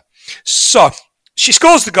Fitba. So, she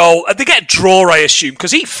scores the goal, and they get a draw, I assume,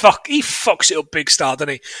 because he fucks it up big style,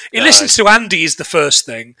 doesn't he? He listens to Andy is the first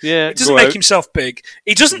thing. Yeah, he doesn't make himself big.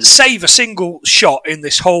 He doesn't save a single shot in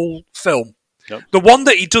this whole film. Yep. The one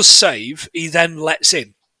that he does save, he then lets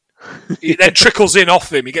in. He then trickles in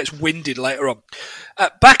off him. He gets winded later on.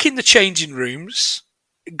 Back in the changing rooms,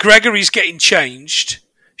 Gregory's getting changed.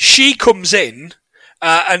 She comes in,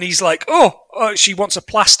 and he's like, oh, she wants a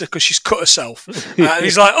plaster because she's cut herself. And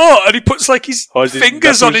he's like, and he puts like his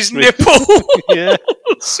fingers on his nipple. Yeah.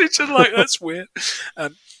 That's weird.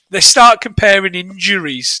 They start comparing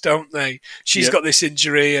injuries, don't they? She's got this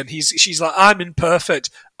injury, and she's like, I'm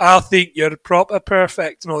imperfect. I think you're proper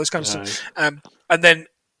perfect, and all this kind of stuff. And then,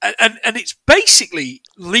 and it's basically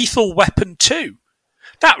Lethal Weapon 2.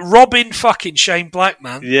 That Robin fucking Shane Black,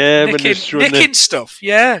 man. Yeah, nicking stuff.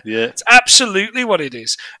 Yeah. It's absolutely what it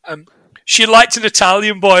is. She liked an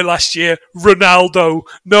Italian boy last year, Ronaldo.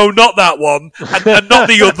 No, not that one. And not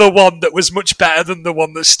the other one that was much better than the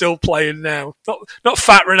one that's still playing now. Not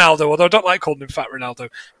Fat Ronaldo, although I don't like calling him Fat Ronaldo.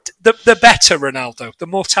 The better Ronaldo, the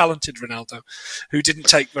more talented Ronaldo, who didn't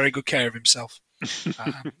take very good care of himself.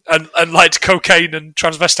 And liked cocaine and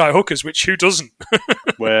transvestite hookers, which who doesn't?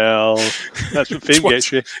 Well, that's what fame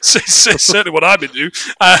gets you. Certainly what I'm into.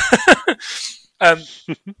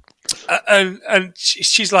 And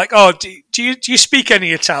she's like, do you speak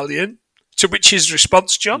any Italian? To which his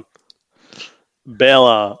response, John?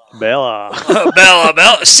 Bella. Bella.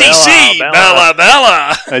 CC.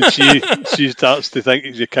 Bella. And she starts to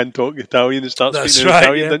think you can talk Italian and starts speaking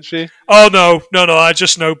Italian, doesn't she? Oh, no, I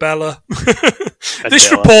just know Bella.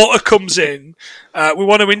 This reporter comes in. We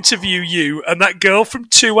want to interview you and that girl from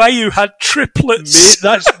 2A who had triplets.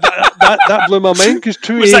 Mate, that blew my mind because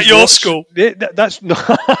 2A was that your school? Yeah, that's no.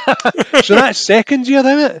 So that's second year,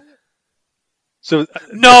 isn't it? So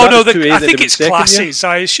no, I think it's classes.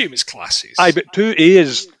 Year? I assume it's classes. Aye, but 2A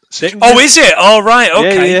is second. Oh, is it? All right,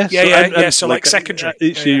 okay, yeah. So like secondary.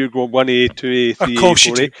 Each year you go 1A, 2A, 3A,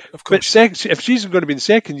 4A. Of course. But if she's going to be in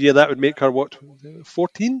second year, that would make her what,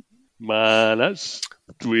 14? Man, that's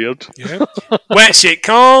weird. Yeah. What's it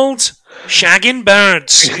called? Shagging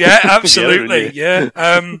birds. Yeah, absolutely. Yeah.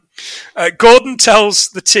 Gordon tells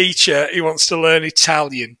the teacher he wants to learn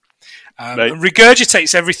Italian. Right. And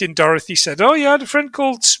regurgitates everything Dorothy said. Oh, yeah, I had a friend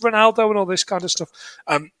called Ronaldo and all this kind of stuff.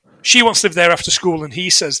 She wants to live there after school, and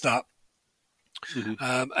he says that.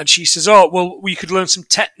 Mm-hmm. And she says, we could learn some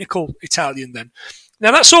technical Italian then.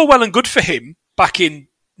 Now, that's all well and good for him back in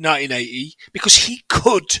 1980, because he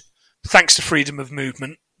could, thanks to freedom of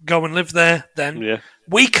movement, go and live there then. Yeah.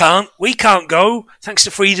 We can't go, thanks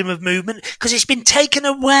to freedom of movement, because it's been taken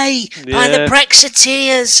away by the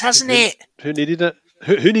Brexiteers, hasn't it? Who needed it?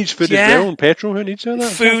 Who needs food as well and petrol? Who needs all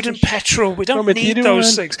that? Food and petrol. We don't need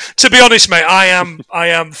those things. To be honest, mate, I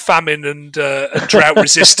am famine and drought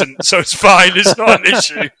resistant, so it's fine. It's not an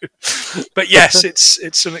issue. But yes,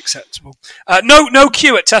 it's unacceptable. No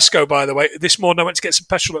queue at Tesco, by the way. This morning I went to get some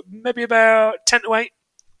petrol at maybe about 10 to 8.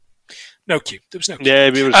 No queue. There was no queue.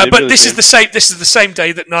 Yeah, but this is the same. This is the same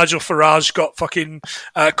day that Nigel Farage got fucking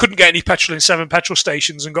couldn't get any petrol in 7 petrol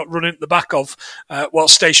stations and got run into the back of while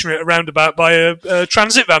stationary at a roundabout by a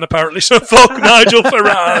transit van. Apparently, so fuck Nigel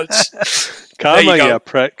Farage. Karma, you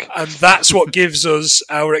prick. And that's what gives us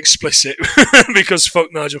our explicit because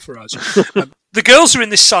fuck Nigel Farage. The girls are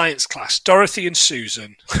in this science class. Dorothy and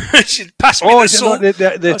Susan. She passed me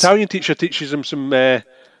the Italian teacher teaches them some.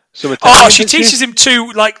 She teaches him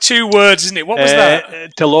two words, isn't it? What was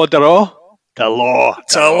that? Te lo darò.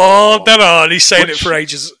 And he's saying it for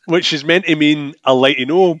ages. Which is meant to mean I'll let you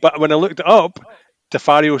know, but when I looked it up,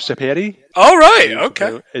 Defario Saperi. Oh, right,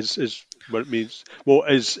 okay. Is what it means.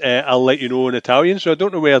 What is I'll let you know in Italian? So I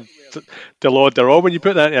don't know where Delò Darò, when you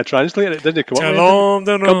put that into a translator, it didn't come up. Delò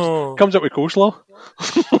Darò. Comes up with coleslaw.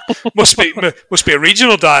 must be a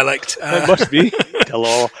regional dialect. It must be.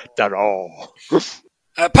 Delò Darò.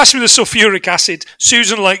 Pass me the sulfuric acid.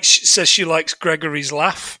 Susan says she likes Gregory's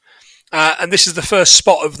laugh. And this is the first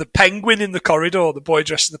spot of the penguin in the corridor, the boy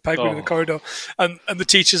dressed as the penguin in the corridor. And the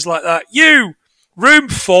teacher's like that. You, room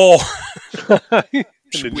 4.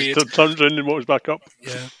 And weird. Just turns around and walks back up.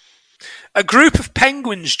 Yeah. A group of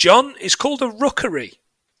penguins, John, is called a rookery.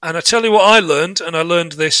 And I tell you what I learned, and I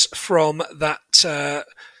learned this from that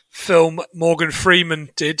film Morgan Freeman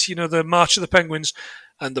did, you know, the March of the Penguins.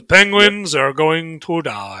 And the penguins are going to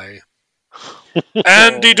die.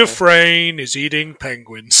 Andy Dufresne is eating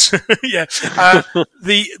penguins. Yeah.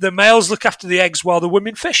 The males look after the eggs while the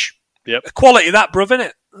women fish. Yep. Quality of that, bruv,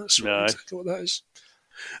 innit? That's exactly what that is.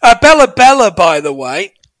 Bella, by the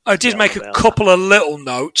way, I did make a couple of little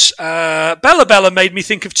notes. Bella made me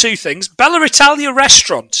think of two things. Bella Italia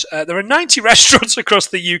restaurant. There are 90 restaurants across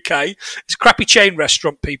the UK. It's a crappy chain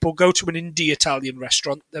restaurant, people. Go to an indie Italian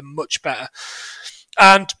restaurant. They're much better.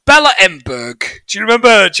 And Bella Emberg. Do you remember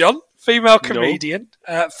her, John? Female comedian.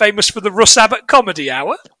 No. Famous for the Russ Abbott Comedy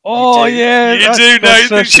Hour. Oh, yeah. You do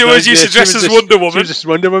know. She always used to dress as Wonder Woman. She was just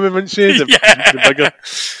Wonder Woman, wasn't she? The bigger.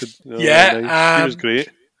 Yeah. She was great.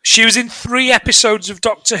 She was in 3 episodes of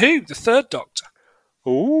Doctor Who, the third Doctor.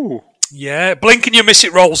 Oh. Yeah, blink and you miss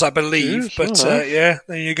it rolls, I believe. Yes, but yeah,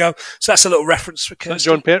 there you go. So that's a little reference for Kirsty. That's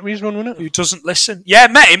John Pertwee's one, wasn't it? Who doesn't listen. Yeah,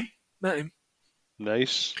 met him.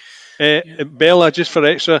 Nice. Bella, just for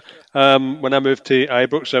extra, when I moved to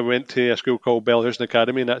Ibrox, I went to a school called Bellahouston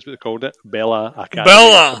Academy, and that's what they called it. Bella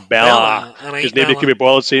Academy. Bella. Because nobody could be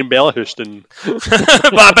bothered saying Bellahouston.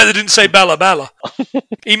 But I bet they didn't say Bella.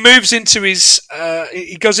 He moves into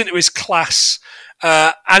he goes into his class,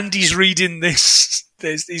 and he's reading this.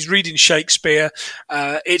 He's reading Shakespeare.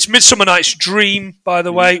 It's Midsummer Night's Dream, by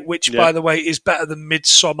the way, which, by the way, is better than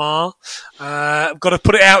Midsommar. I've got to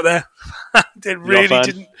put it out there.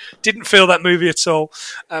 Didn't feel that movie at all.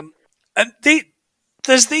 And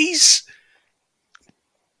there's these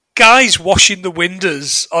guys washing the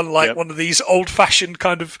windows on one of these old-fashioned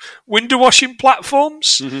kind of window washing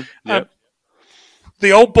platforms. Mm-hmm.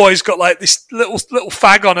 The old boy's got like this little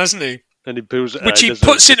fag on, hasn't he? And he pulls it, which he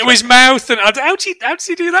puts into his mouth. And how does he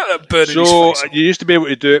do that? Burning his face. You used to be able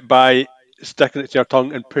to do it by sticking it to your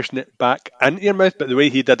tongue and pushing it back into your mouth, but the way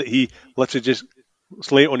he did it, he literally just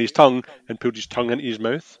slid it on his tongue and pulled his tongue into his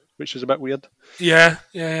mouth, which is a bit weird. Yeah.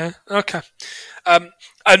 Okay. And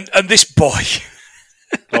this boy.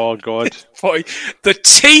 Oh, God. Boy, the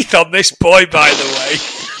teeth on this boy, by the way.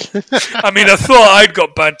 I mean, I thought I'd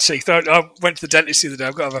got bad teeth. I went to the dentist the other day.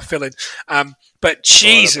 I've got to have a filling. But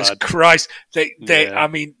Jesus Christ, I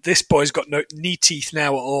mean, this boy's got no knee teeth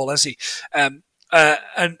now at all, has he? And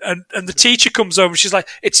the teacher comes over and she's like,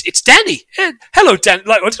 "It's Danny. Hello, Danny."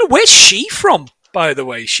 Like, I don't know, where's she from? By the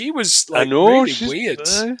way, she was like really weird.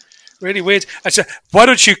 Really weird. I said, "Why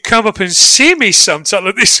don't you come up and see me sometime?"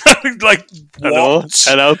 Like this, like what? I know,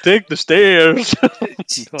 and I'll take the stairs.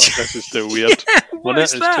 This is too weird. Yeah, what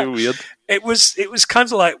is that? It's too weird. It was kind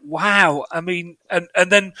of like, wow. I mean, and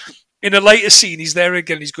then in a later scene, he's there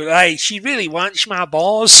again. He's going, "Hey, she really wants my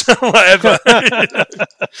balls," whatever.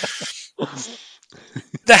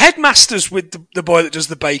 The headmaster's with the boy that does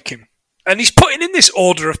the baking, and he's putting in this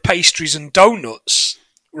order of pastries and donuts.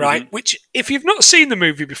 Right, which if you've not seen the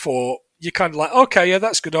movie before, you're kind of like, okay, yeah,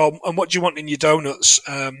 that's good. Oh, and what do you want in your donuts?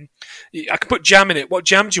 I can put jam in it. What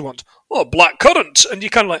jam do you want? Oh, black currant. And you're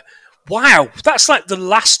kind of like, wow, that's like the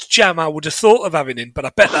last jam I would have thought of having in, but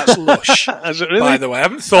I bet that's lush. Is it really? By the way, I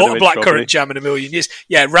haven't thought of black currant jam in a million years.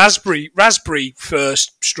 Yeah, raspberry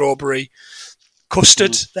first, strawberry,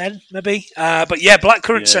 custard then maybe. But yeah, black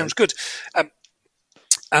currant sounds good.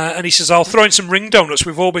 And he says, I'll throw in some ring donuts.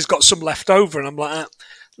 We've always got some left over. And I'm like,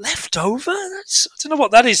 left over? I don't know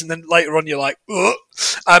what that is. And then later on, you're like, ugh.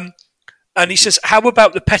 And he says, how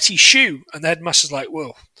about the petit choux? And the headmaster's like,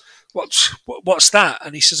 well, what's that?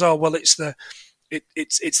 And he says, oh, well, it's the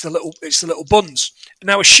little buns.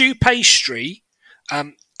 Now, a choux pastry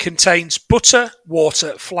contains butter,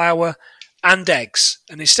 water, flour, and eggs.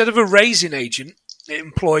 And instead of a raising agent, it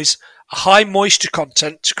employs a high moisture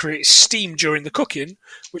content to create steam during the cooking,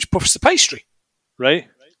 which puffs the pastry. Right.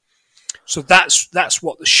 So that's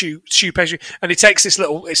what the choux pastry, and it takes this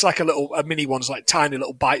little. It's like a mini one's like tiny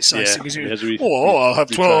little bite-sized thing. I'll have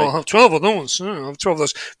 12 of those. I'll have 12 of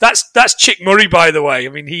those. That's Chick Murray, by the way. I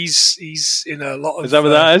mean, he's in a lot of. Is that what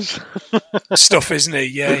that is? Stuff, isn't he?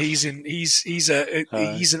 Yeah, he's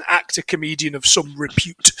an actor comedian of some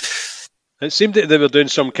repute. It seemed that they were doing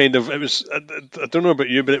some kind of. It was. I don't know about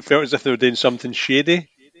you, but it felt as if they were doing something shady,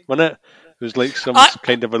 wasn't it? It was like some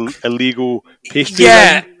kind of illegal pastry.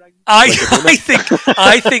 Yeah, ring,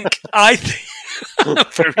 I think.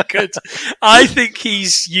 Very good. I think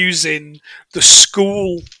he's using the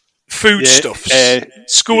school foodstuffs,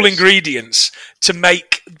 school ingredients to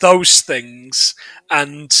make those things,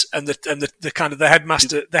 and the kind of the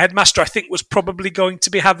headmaster. The headmaster, I think, was probably going to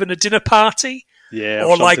be having a dinner party. Yeah,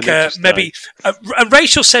 or like maybe. And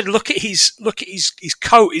Rachel said, "Look at his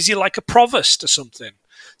coat. Is he like a provost or something?"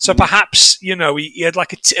 So perhaps he had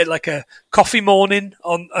like a coffee morning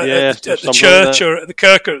on at the church or at the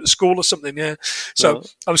kirk or at the school or something. Yeah. So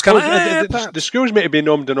I was kind of the schools may be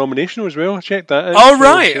non-denominational as well. I checked that out. Oh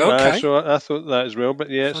right, okay. So I thought that as well, but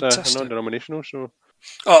yeah, it's a non-denominational. So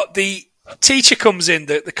the teacher comes in,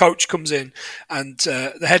 the coach comes in, and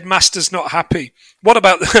the headmaster's not happy. What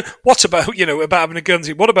about about having a gun?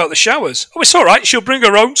 What about the showers? Oh, it's all right. She'll bring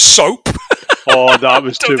her own soap. Oh, that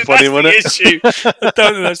was too funny, wasn't it? I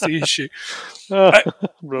don't think that's the issue.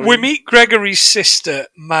 We meet Gregory's sister,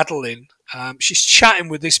 Madeline. She's chatting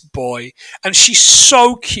with this boy, and she's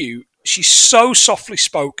so cute. She's so softly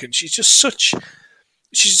spoken. She's such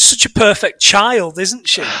a perfect child, isn't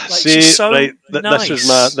she? She's so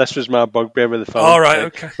nice. This was my bugbear with the film. All right,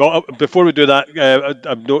 okay. Well, before we do that,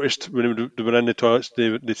 I've noticed when they were in the toilets,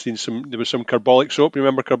 they'd seen there was some carbolic soap. You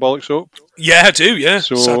remember carbolic soap? Yeah, I do. Yeah,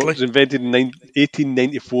 so sadly. It was invented in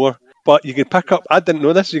 1894. But you can pick up. I didn't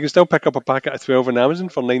know this. You can still pick up a packet of 12 on Amazon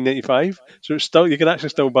for $9.95. So it's you can actually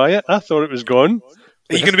still buy it. I thought it was gone.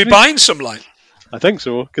 Are you going to be buying some, like? I think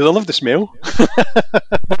so, because I love the smell.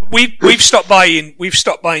 We've stopped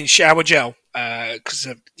buying shower gel because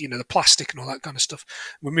of the plastic and all that kind of stuff.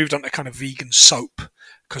 We moved on to kind of vegan soap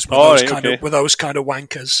because we're those kind of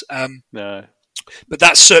wankers. No. But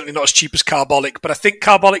that's certainly not as cheap as carbolic. But I think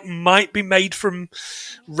carbolic might be made from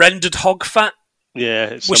rendered hog fat.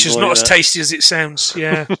 Yeah, which is not as tasty as it sounds.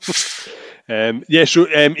 Yeah. So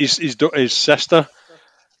his sister.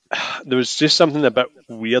 There was just something a bit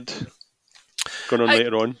weird going on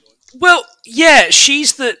later on. Well, yeah,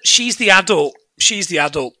 she's the adult. She's the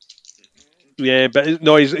adult. Yeah, but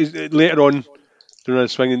no, he's later on doing a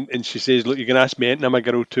swing, and she says, "Look, you can ask me, and I'm a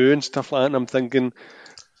girl too," and stuff like that. And I'm thinking,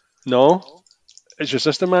 no, it's your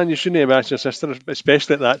sister, man. You shouldn't have asked your sister,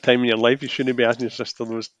 especially at that time in your life. You shouldn't be asking your sister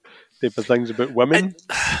those type of things about women.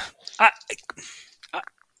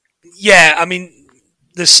 Yeah, I mean,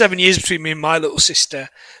 there's 7 years between me and my little sister.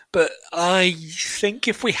 But I think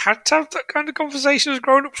if we had to have that kind of conversation as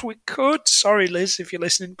grown-ups, we could. Sorry, Liz, if you're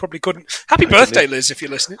listening, probably couldn't. Happy birthday, Liz, if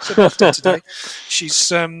you're listening. It's her birthday today.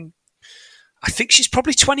 She's, I think she's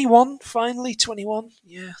probably 21, finally, 21.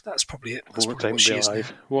 Yeah, that's probably it. That's what a time to be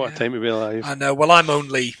alive. What a time to be alive. I know. Well, I'm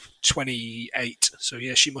only 28, so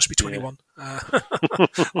yeah, she must be 21. Yeah.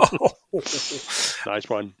 Nice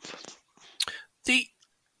one.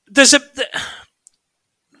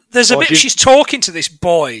 There's a bit. She's talking to this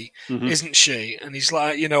boy, isn't she? And he's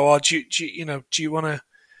like, do you want to,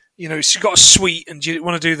 she's got a sweet, and do you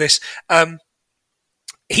want to do this?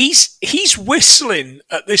 He's whistling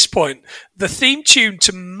at this point the theme tune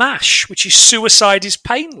to MASH, which is "Suicide is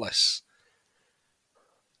Painless."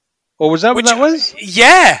 Oh, was that what that was?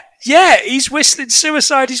 Yeah, he's whistling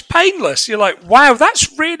 "Suicide is Painless." You're like, wow,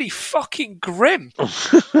 that's really fucking grim.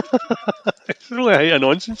 It's really a height of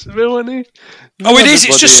nonsense as well, isn't he? Oh, it is.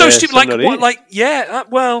 It's just so stupid.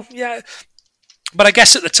 But I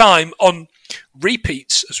guess at the time, on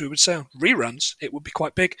repeats, as we would say, on reruns, it would be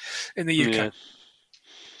quite big in the UK. Yeah.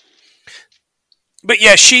 But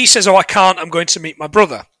yeah, she says, "Oh, I can't. I'm going to meet my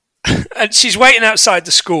brother." And she's waiting outside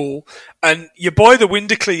the school, and your boy, the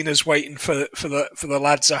window cleaner's waiting for the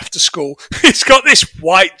lads after school. He's got this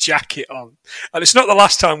white jacket on, and it's not the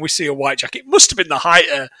last time we see a white jacket. It must have been the height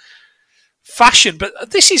of fashion,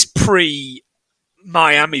 but this is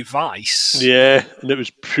pre-Miami Vice. Yeah, and it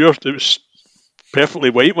was pure. It was perfectly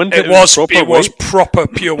white, wasn't it? It was proper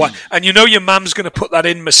pure white. And your mum's going to put that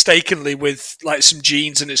in mistakenly with like some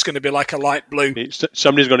jeans, and it's going to be like a light blue.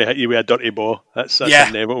 Somebody's going to hit you with a dirty ball. That's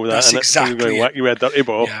inevitable. That's exactly. Somebody's going to whack you with a dirty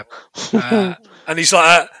ball. Yeah. And he's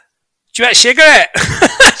like, "Do you want a cigarette?"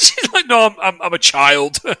 She's like, "No, I'm a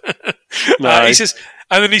child." He says.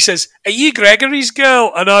 And then he says, "Are you Gregory's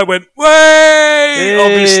girl?" And I went, "Way!"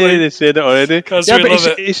 Obviously, they said it already. Because we love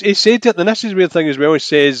it. He said it. And this is a weird thing as well. He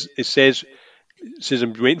says,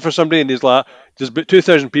 "I'm waiting for somebody," and he's like, "There's about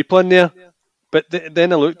 2,000 people in there." But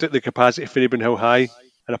then I looked at the capacity for Ravenhill Hill High,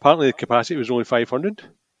 and apparently the capacity was only 500.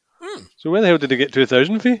 So where the hell did he get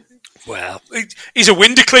 2,000 for? Well, he's a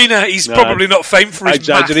window cleaner. He's probably not famed for his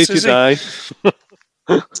exaggerated, maths, is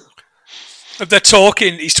he? They're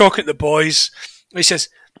talking. He's talking to the boys. He says,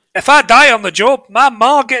 "If I die on the job, my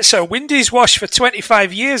ma gets her windies washed for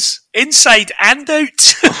 25 years, inside and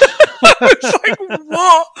out." I was like,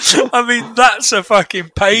 what? I mean, that's a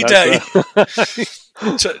fucking payday.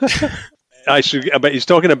 I bet he's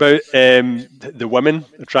talking about the women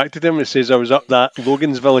attracted him. It says I was up that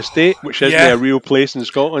Logansville estate, which isn't a real place in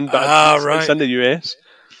Scotland, but it's in the US.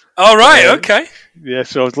 Oh, right, okay. Yeah,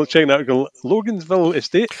 so I was checking that. Logansville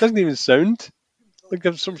estate doesn't even sound like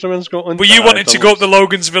there's somewhere in Scotland. Were you wanting to go up the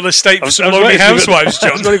Logansville estate for some lonely housewives, John?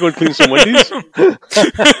 I was going to go and clean some windies.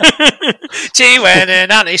 Gee, when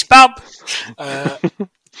an honest Bob.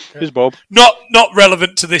 Who's Bob? Not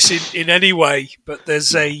relevant to this in any way, but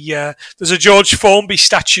there's a George Formby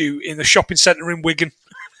statue in the shopping centre in Wigan.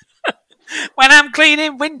 When I'm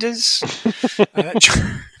cleaning windows.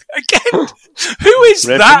 Again, who is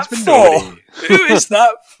that for? Who is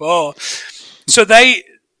that for? So they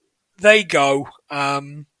go,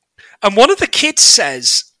 and one of the kids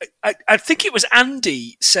says, I think it was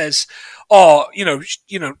Andy, says, "Oh,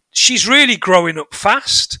 she's really growing up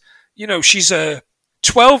fast. She's a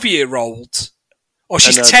 12-year-old, or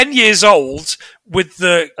she's 10 years old with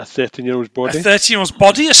a 13-year-old's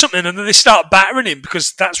body, or something." And then they start battering him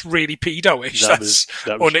because that's really pedo-ish. That's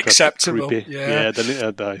unacceptable. Yeah, they need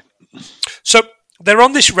to die. So they're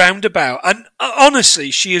on this roundabout, and honestly,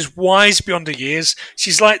 she is wise beyond her years.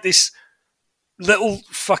 She's like this little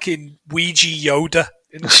fucking Ouija Yoda,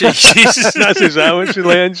 isn't she? That's exactly what she's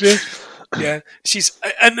like, isn't she? Yeah,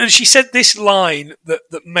 and she said this line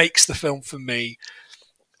that makes the film for me.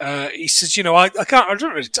 He says, I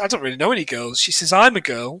don't really know any girls. She says, "I'm a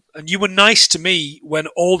girl, and you were nice to me when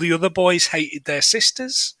all the other boys hated their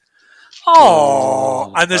sisters."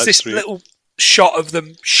 Oh, and there's this sweet little shot of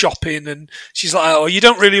them shopping, and she's like, "Oh, you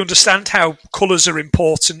don't really understand how colours are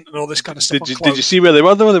important and all this kind of stuff." Did you see where they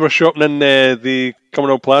were though? They were shopping in the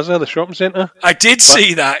Commonwealth Plaza, the shopping centre. I did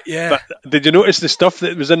see that, yeah. But did you notice the stuff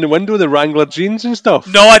that was in the window, the Wrangler jeans and stuff?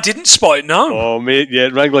 No, I didn't spot it, no. Oh, mate, yeah,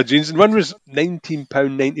 Wrangler jeans. And one was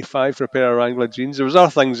 £19.95 for a pair of Wrangler jeans. There was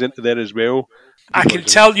other things into there as well. I can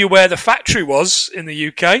tell you where the factory was in the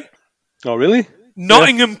UK. Oh, really?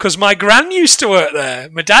 Nottingham, because my gran used to work there.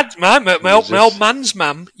 My dad, my old man's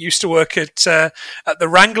mum used to work at the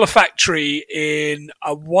Wrangler factory in,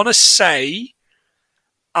 I want to say,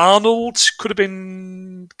 Arnold, could have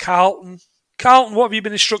been Carlton. Carlton, what have you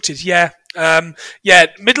been instructed? Yeah.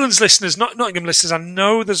 Midlands listeners, not Nottingham listeners, I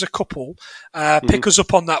know there's a couple. Pick us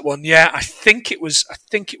up on that one. Yeah, I think it was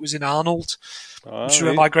in Arnold. Which is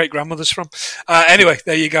where my great grandmother's from. Anyway,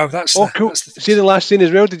 there you go. Cool. That's see the last scene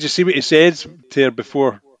as well. Did you see what he said to her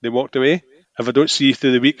before they walked away? If I don't see you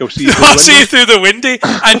through the week, I'll see you through the window. I'll see you through the windy.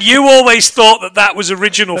 And you always thought that was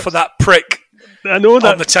original for that prick. I know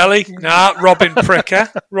that on the telly. Nah, Robin Pricker,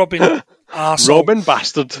 Robin arsehole. Robin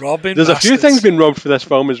bastard. There's a few things being robbed for this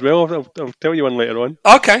film as well. I'll tell you one later on.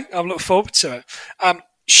 Okay, I'll look forward to it.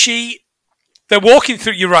 They're walking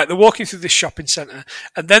through. You're right. They're walking through this shopping centre,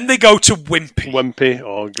 and then they go to Wimpy. Wimpy,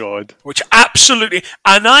 oh god! Which absolutely,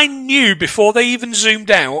 and I knew before they even zoomed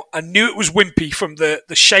out. I knew it was Wimpy from the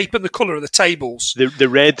shape and the colour of the tables. The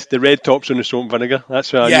red tops on the salt and vinegar.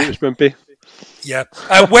 That's why I knew it was Wimpy. Yeah.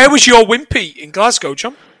 Where was your Wimpy in Glasgow,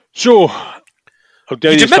 John? So, I'll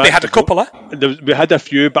tell you maybe had a couple, We had a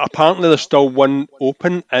few, but apparently there's still one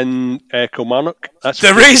open in Kilmarnock.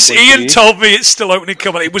 There is. Ian told me it's still open in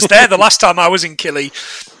Kilmarnock. It was there the last time I was in Killy.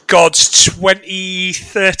 God's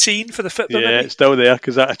 2013 for the Fitbit. Yeah, it's still there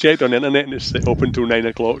because I checked on the internet and it's open till 9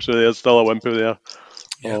 o'clock. So there's still a Wimpy there.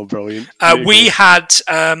 Yeah. Oh, brilliant! We had.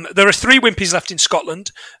 There are 3 Wimpies left in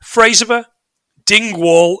Scotland: Fraserburgh,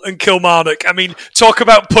 Dingwall and Kilmarnock. I mean, talk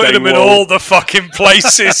about putting them in all the fucking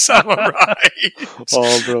places. Am I right?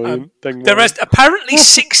 Oh, brilliant. There are apparently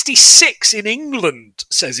 66 in England,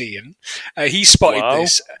 says Ian. He spotted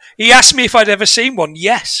this. He asked me if I'd ever seen one.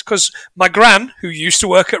 Yes, because my gran, who used to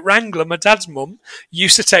work at Wrangler, my dad's mum,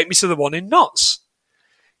 used to take me to the one in Notts.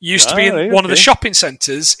 Used to be in one of the shopping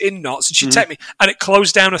centres in Notts, and she'd take me. And it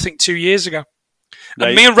closed down, I think, 2 years ago.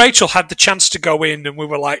 And me and Rachel had the chance to go in, and we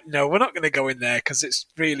were like, no, we're not going to go in there because it's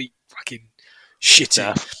really fucking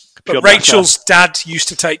shitty. But Rachel's dad used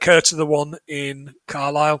to take her to the one in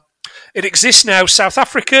Carlisle. It exists now: South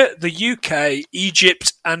Africa, the UK,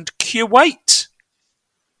 Egypt, and Kuwait.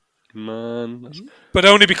 Man. But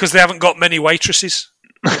only because they haven't got many waitresses.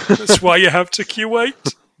 That's why you have to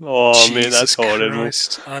Kuwait. Oh, man, that's horrible.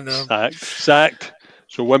 I know. Sacked.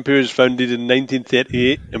 So Wimpy was founded in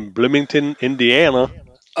 1938 in Bloomington, Indiana.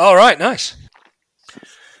 All right, nice.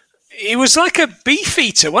 He was like a beef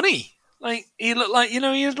eater, wasn't he? Like he looked like he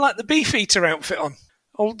had like the beef eater outfit on.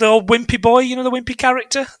 The old wimpy boy, you know, the wimpy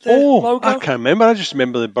character. The logo. I can't remember. I just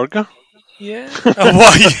remember the burger. Yeah.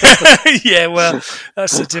 Yeah. Well,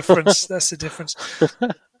 that's the difference.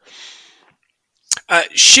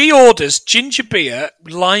 She orders ginger beer,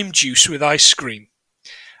 lime juice with ice cream.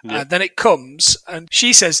 Yep. Then it comes, and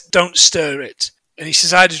she says, "Don't stir it." And he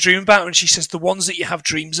says, "I had a dream about it." And she says, "The ones that you have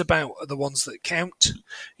dreams about are the ones that count."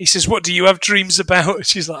 He says, "What do you have dreams about?" And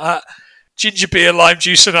she's like, "Ginger beer, lime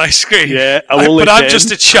juice, and ice cream." Yeah, I'm just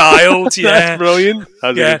a child. Yeah, that's brilliant. I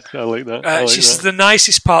like that. She says the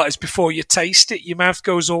nicest part is before you taste it, your mouth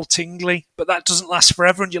goes all tingly, but that doesn't last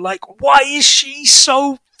forever, and you're like, "Why is she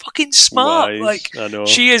so fucking smart?" Wise, like I know.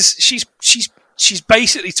 she is. She's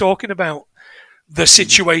basically talking about the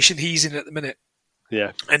situation he's in at the minute.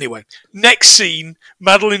 Yeah. Anyway, next scene,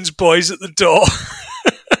 Madeline's boys at the door.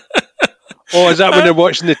 Oh, is that when they're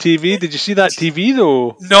watching the TV? Did you see that TV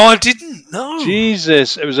though? No, I didn't. No.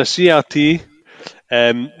 Jesus, it was a CRT.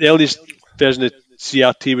 The earliest version of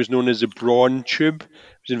CRT was known as the Braun tube. It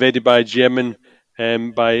was invented by a German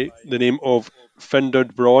by the name of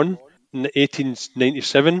Ferdinand Braun in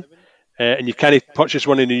 1897. And you can't purchase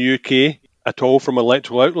one in the UK at all from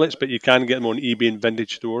electrical outlets, but you can get them on eBay and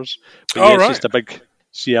vintage stores. But yeah, it's just a big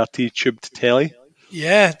CRT tubed telly.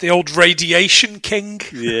 Yeah, the old Radiation King.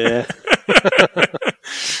 Yeah.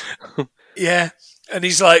 Yeah, and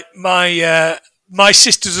he's like, my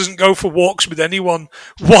sister doesn't go for walks with anyone.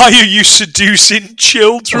 Why are you seducing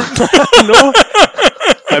children? No.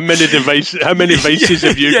 How many vices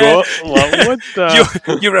have you got? Like, what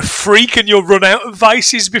the? You're a freak and you'll run out of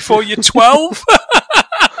vices before you're 12.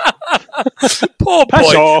 Poor boy.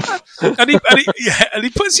 Piss off. And he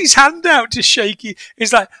puts his hand out to shake it.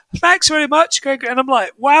 He's like, "Thanks very much, Greg." And I'm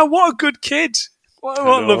like, wow, what a good kid. What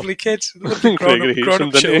a lovely kid. Lovely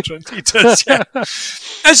grown-up children. He does, yeah.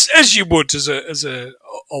 As you would as a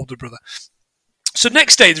older brother. So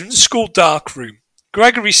next day, they're in the school dark room.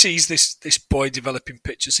 Gregory sees this boy developing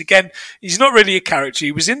pictures. Again, he's not really a character.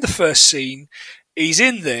 He was in the first scene. He's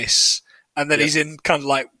in this. And then he's in kind of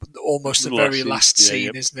like almost the very last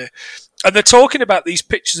scene, isn't it? And they're talking about these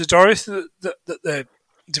pictures of Dorothy that they're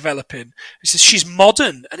developing. He says, "She's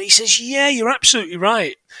modern." And he says, "Yeah, you're absolutely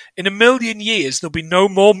right. In a million years, there'll be no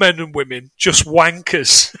more men and women, just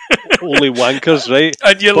wankers." Only wankers, right?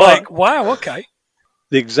 And you're like, wow, okay.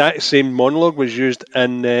 The exact same monologue was used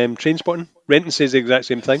in Trainspotting. Renton says the exact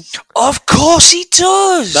same thing. Of course he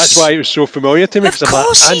does. That's why it was so familiar to me. Of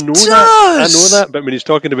course I know that. But when he's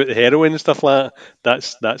talking about the heroin and stuff like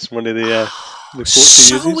that, that's one of the quotes he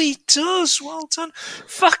uses. So he does. Well done.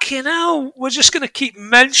 Fucking hell. We're just going to keep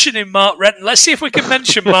mentioning Mark Renton. Let's see if we can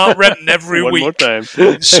mention Mark Renton every One week more time.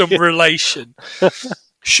 in some relation.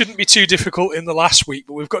 Shouldn't be too difficult in the last week,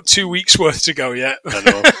 but we've got 2 weeks worth to go yet. I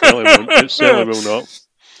know. It certainly will not.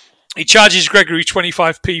 He charges Gregory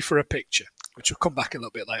 25p for a picture, which will come back a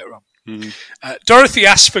little bit later on. Mm. Dorothy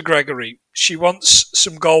asks for Gregory. She wants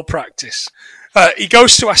some goal practice. He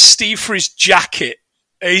goes to ask Steve for his jacket.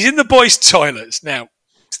 He's in the boys' toilets. Now,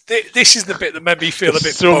 this is the bit that made me feel a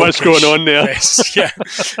bit so much going on there. Yeah.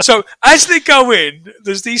 So, as they go in,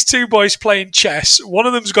 there's these two boys playing chess. One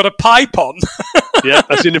of them's got a pipe on. Yeah,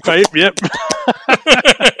 I've seen the pipe, yep.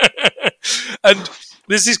 And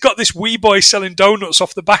he's got this wee boy selling donuts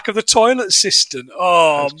off the back of the toilet cistern.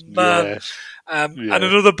 Oh, man. Yeah. And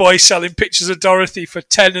another boy selling pictures of Dorothy for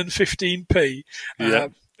 10 and 15p.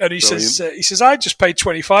 And he says, "I just paid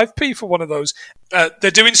 25p for one of those."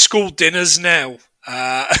 They're doing school dinners now.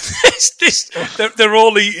 They're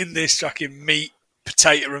all eating this fucking meat,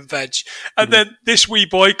 potato and veg. And then this wee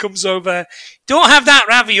boy comes over. "Don't have that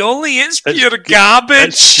ravioli. It's pure garbage."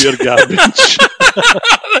 It's pure garbage.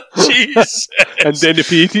 Jesus. And then the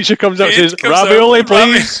PE teacher comes up and says, "Ravioli,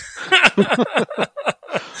 please."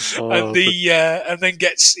 And then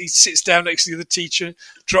he sits down next to the teacher,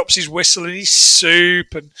 drops his whistle and his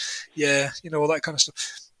soup, and all that kind of stuff.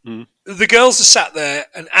 Mm. The girls are sat there,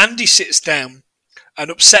 and Andy sits down and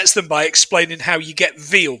upsets them by explaining how you get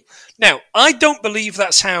veal. Now, I don't believe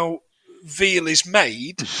that's how veal is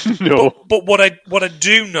made. No. But what I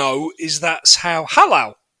do know is that's how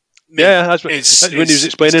halal. Yeah, that's when he was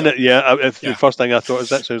explaining it. Yeah, the first thing I thought is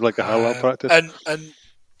that sounds like a halal practice. And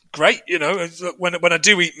great, when I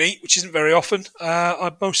do eat meat, which isn't very often,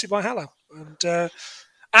 I mostly buy halal. And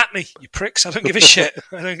at me, you pricks! I don't give a shit.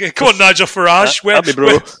 Come on, Nigel Farage.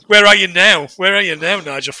 Where are you now? Where are you now,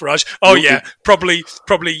 Nigel Farage? Oh yeah, probably.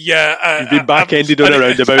 You've been back-ended on a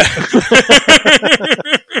roundabout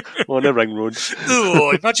on a ring road.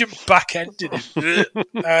 Oh, imagine back-ended it.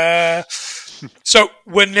 So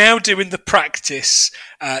we're now doing the practice.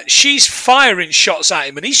 She's firing shots at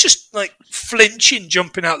him, and he's just like flinching,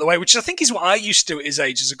 jumping out of the way, which I think is what I used to do at his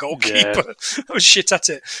age as a goalkeeper. Yeah. I was shit at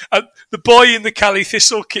it. The boy in the Cali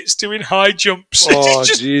Thistle kit's doing high jumps. Oh, he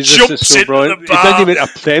just Jesus, jumps it's so into brilliant. the He bar. didn't even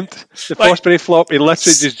attempt the Like- Fosbury flop. He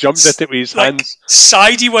literally just jumped at it with his like hands.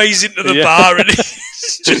 sideways into the Yeah. bar, and he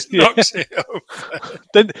just Yeah. knocks it over.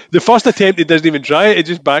 Then the first attempt, he doesn't even try it. He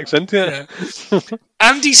just backs into it. Yeah.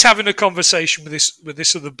 Andy's having a conversation with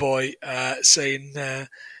this other boy, saying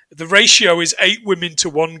the ratio is 8 women to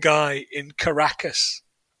 1 guy in Caracas.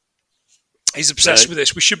 He's obsessed Right. with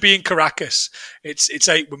this. We should be in Caracas. It's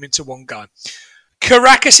 8 women to 1 guy.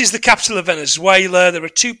 Caracas is the capital of Venezuela. There are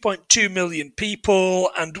 2.2 million people,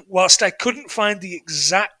 and whilst I couldn't find the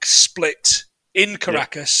exact split in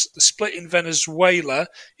Caracas, the split in Venezuela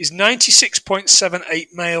is 96.78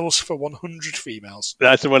 males for 100 females.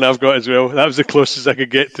 That's the one I've got as well. That was the closest I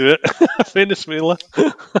could get to it. Venezuela.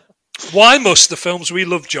 Why must the films we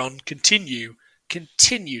love, John, continue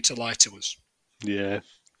to lie to us? Yeah.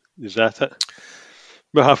 Is that it?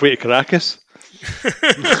 We're halfway to Caracas.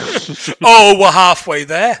 Oh, we're halfway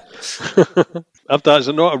there. After that, is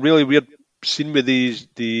there not a really weird scene with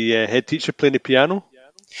the head teacher playing the piano?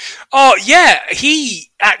 Oh yeah, he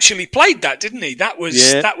actually played that, didn't he? That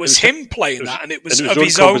was Yeah, that was it was- him playing that, and it was and it of was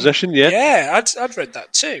his own own composition, yeah. Yeah, I'd read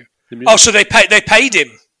that too. The music. Oh, so they paid him.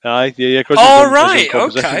 Aye, yeah. Oh, His own right,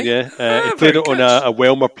 composition, okay. Yeah. Ah, He played very it on good. a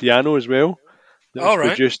Welmer piano as well. That was All right.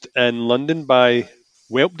 produced in London by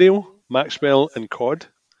Whelpdale, Maxwell and Codd.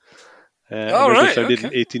 All Originally right, founded okay.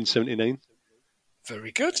 in 1879.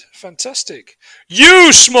 Very good, fantastic.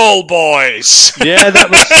 You small boys. Yeah, that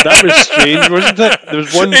was strange, wasn't it? There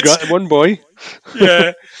was one boy.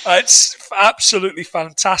 Yeah, it's absolutely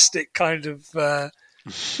fantastic kind of line.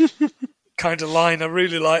 I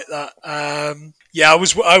really like that. Yeah, I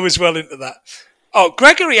was well into that. Oh,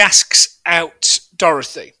 Gregory asks out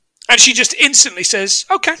Dorothy, and she just instantly says,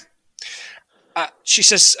 "Okay." She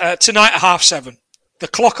says, "Tonight at 7:30, the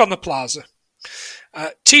clock on the plaza."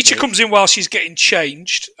 Teacher comes in while she's getting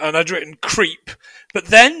changed, and I'd written creep, but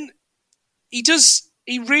then he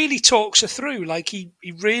really talks her through, like he's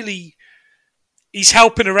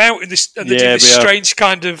helping her out in this, and they do this strange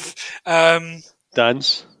kind of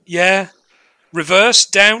Dance. reverse,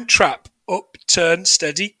 down, trap, up, turn,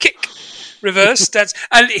 steady, kick, reverse, dance,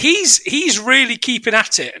 and he's really keeping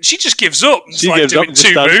at it, and she just gives up and She like gives up doing and just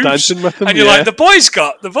 2 starts moves, dancing with him, and you're yeah. like, the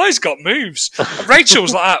boy's got moves. And Rachel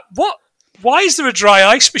was like, what? Why is there a dry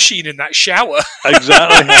ice machine in that shower?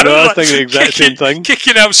 Exactly. I know, I was Like, thinking the exact same thing.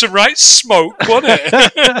 Kicking out some right smoke, wasn't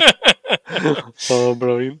it? Oh,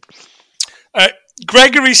 brilliant.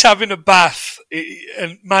 Gregory's having a bath,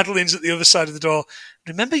 and Madeline's at the other side of the door.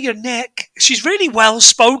 Remember your neck? She's really well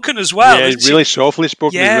spoken as well. Yeah, isn't she? really softly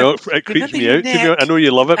spoken Yeah. as well. It creeps Remember me your out. To be neck honest. I know you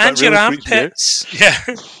love it, and but it your really creeps me out.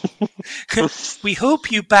 armpits. Yeah. We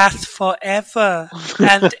hope you bath forever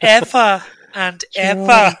and ever and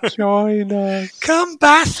ever. Join us. Come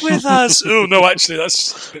bath with us. Oh no, actually,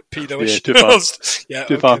 that's a bit pedo-ish. Yeah, too far. Yeah,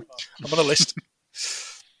 Too okay. far. I'm on a list.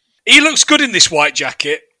 He looks good in this white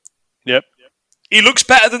jacket. Yep. He looks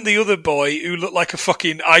better than the other boy who looked like a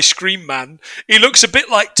fucking ice cream man. He looks a bit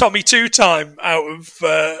like Tommy Two Time out of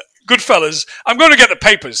Goodfellas. I'm going to get the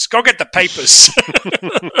papers. Go get the papers.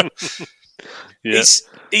 Yeah.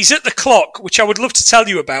 He's at the clock, which I would love to tell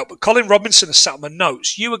you about, but Colin Robinson has sat on my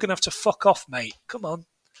notes. You are going to have to fuck off, mate. Come on.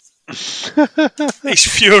 He's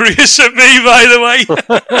furious at me, by the way.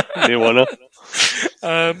 You wanna?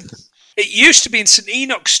 It used to be in St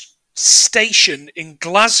Enoch's Station in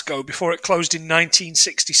Glasgow before it closed in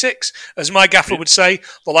 1966. As my gaffer would say,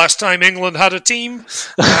 the last time England had a team.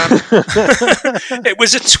 It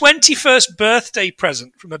was a 21st birthday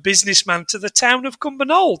present from a businessman to the town of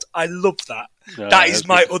Cumbernauld. I love that. That is that's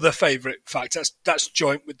my good. other favourite fact. That's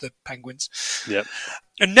joint with the Penguins. Yep.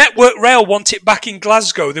 And Network Rail want it back in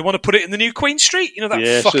Glasgow. They want to put it in the new Queen Street. You know, that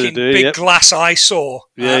Yeah, so they fucking do, big yep. glass eyesore.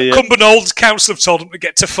 Yeah, yeah. Cumbernauld Council have told them to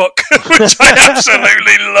get to fuck, which I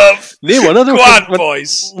absolutely love. No wonder though. Go on, when,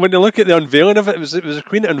 boys. when you look at the unveiling of it, it was the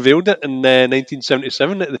Queen that unveiled it in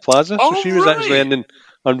 1977 at the Plaza. So Oh, she was actually right. in and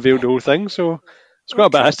unveiled the whole thing. So it's got a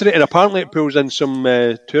bit of history, and apparently it pulls in some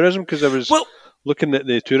tourism because I was Well, looking at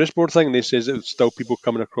the tourist board thing, and they says there's still people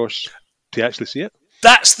coming across to actually see it.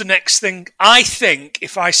 that's the next thing. I think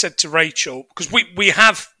if I said to Rachel, because we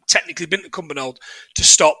have technically been to Cumbernauld to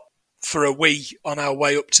stop for a wee on our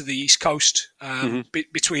way up to the East Coast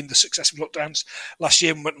between the successive lockdowns last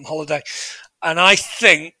year and went on holiday. And I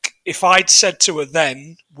think if I'd said to her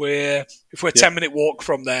then, if we're 10-minute walk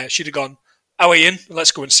from there, she'd have gone, "Oh, Ian,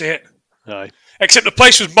 let's go and see it." Aye. Except the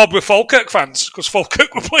place was mobbed with Falkirk fans because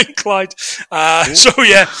Falkirk were playing Clyde.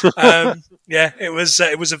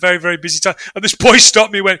 It was a very, very busy time. And this boy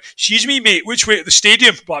stopped me and went, "Excuse me, mate, which way to the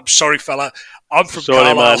stadium?" I'm like, "I'm sorry, fella. I'm from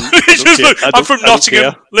Carlisle. I'm from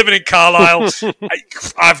Nottingham, living in Carlisle.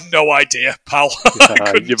 I have no idea, pal."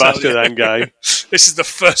 You've asked it then, guy. This is the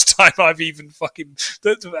first time I've even fucking...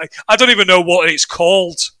 I don't even know what it's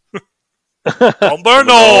called.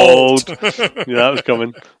 Cumbernauld. Yeah, that was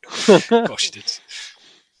coming. Gosh, it did.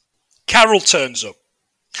 Carol turns up.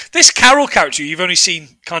 This Carol character you've only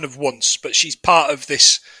seen kind of once, but she's part of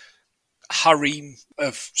this harem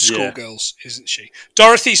of schoolgirls, isn't she?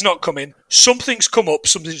 Dorothy's not coming. Something's come up,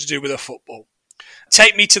 something to do with her football.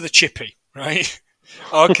 Take me to the chippy, right?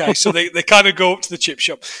 Okay, so they kind of go up to the chip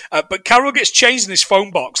shop. But Carol gets changed in this phone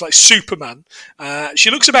box like Superman. She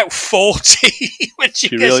looks about 40 when she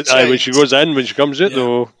gets changed. When she goes in, when she comes in,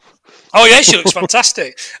 though. Oh, yeah, she looks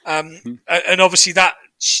fantastic. And obviously that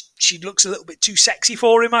she looks a little bit too sexy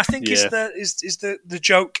for him, I think, is the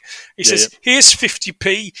joke. He says, "Here's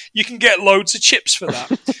 50p. You can get loads of chips for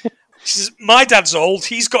that." She says, "My dad's old.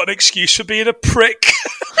 He's got an excuse for being a prick."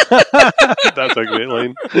 That's a great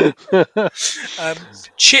line.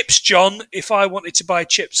 Chips, John. If I wanted to buy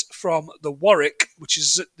chips from the Warwick, which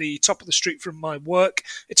is at the top of the street from my work,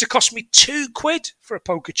 it'd cost me £2 for a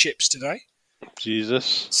poke of chips today.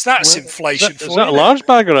 Jesus. So that's inflation for you. Is that a large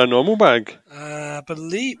bag or a normal bag? I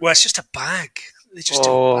believe... Well, it's just a bag. I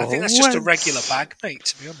think that's just a regular bag, mate,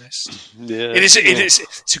 to be honest. Yeah. It is.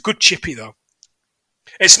 It's a good chippy, though.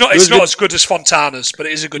 It's not as good as Fontana's, but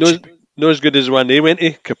it is a good chippy. Not as good as when they went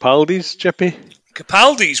to Capaldi's chippy.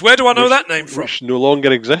 Capaldi's? Where do I know that name from? Which no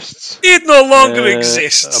longer exists. It no longer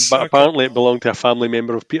exists. But apparently it belonged to a family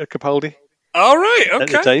member of Peter Capaldi. All right, okay. At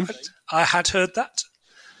the time. I had heard that.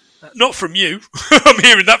 Not from you. I'm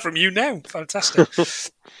hearing that from you now. Fantastic.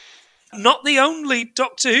 Not the only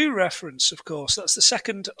Doctor Who reference, of course. That's the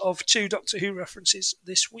second of 2 Doctor Who references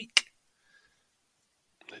this week.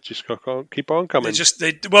 They just keep on coming.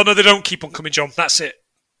 They don't keep on coming, John. That's it.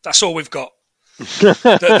 That's all we've got.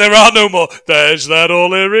 There are no more. There's that all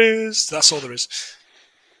there is. That's all there is.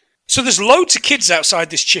 So there's loads of kids outside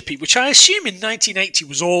this chippy, which I assume in 1980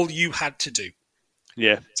 was all you had to do.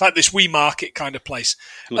 Yeah. It's like this wee market kind of place.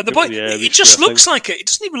 And it just looks like it. It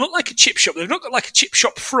doesn't even look like a chip shop. They've not got like a chip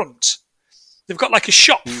shop front. They've got like a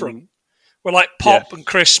shop front where like pop and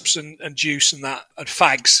crisps and juice and that and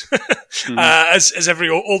fags, as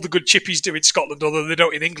all the good chippies do in Scotland, although they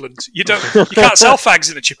don't in England. You can't sell fags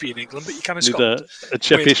in a chippy in England, but you can in Scotland. A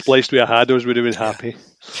chippy spliced with a Haddos would have been happy.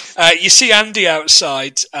 You see Andy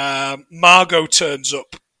outside. Margot turns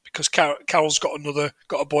up because Carol's got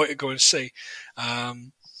a boy to go and see.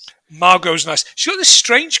 Margot's nice. She's got this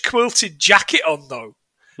strange quilted jacket on though.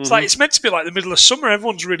 It's like it's meant to be like the middle of summer.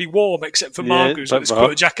 Everyone's really warm except for Margot, who's got this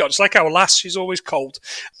quilted jacket on. It's like our lass; she's always cold.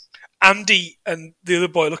 Andy and the other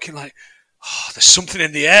boy looking like, there's something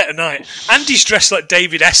in the air tonight. Andy's dressed like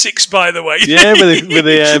David Essex, by the way. Yeah, with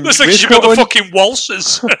the looks like she's got the fucking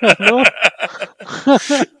waltzers.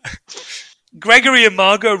 Gregory and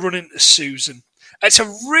Margot run into Susan. It's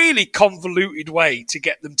a really convoluted way to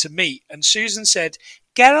get them to meet. And Susan said,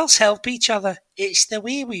 "Girls help each other. It's the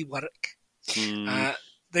way we work."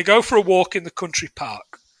 They go for a walk in the country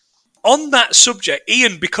park. On that subject,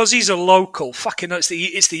 Ian, because he's a local, fucking hell, it's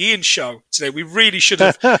the Ian show today. We really should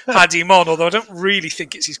have had him on, although I don't really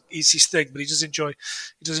think it's his thing, but he does enjoy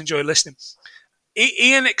listening.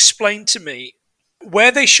 Ian explained to me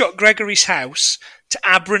where they shot Gregory's house to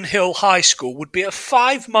Abron Hill High School would be a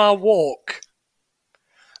 5-mile walk.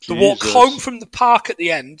 The walk home from the park at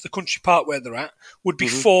the end, the country park where they're at, would be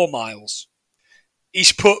 4 miles.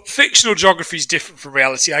 He's put fictional geography is different from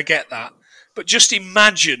reality. I get that, but just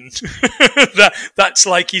imagine that's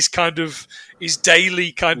like his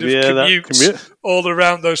daily kind of commute all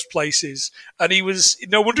around those places. And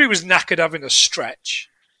no wonder he was knackered having a stretch.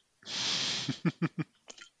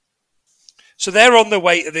 So they're on their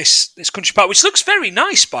way to this country park, which looks very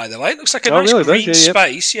nice, by the way. It looks like a nice green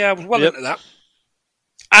space. Yeah, I was well into that.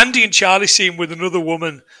 Andy and Charlie see him with another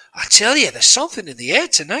woman. I tell you, there's something in the air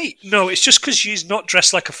tonight. No, it's just because she's not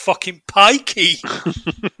dressed like a fucking pikey.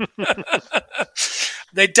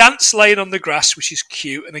 They dance laying on the grass, which is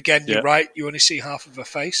cute. And again, you're right, you only see half of her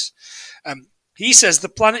face. He says the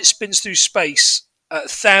planet spins through space at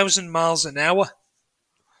 1,000 miles an hour.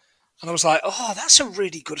 And I was like, oh, that's a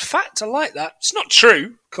really good fact. I like that. It's not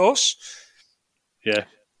true, of course. Yeah.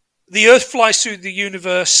 The Earth flies through the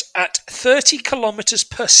universe at 30 kilometres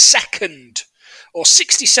per second, or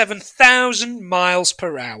 67,000 miles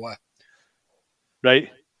per hour. Right.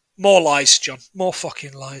 More lies, John. More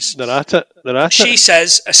fucking lies. They're at it. She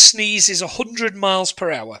says a sneeze is 100 miles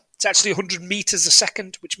per hour. It's actually 100 meters a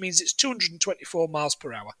second, which means it's 224 miles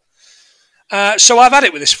per hour. So I've had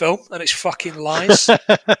it with this film, and it's fucking lies.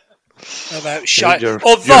 About shite.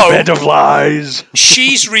 Although, your bed of lies.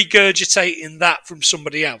 She's regurgitating that from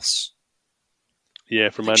somebody else.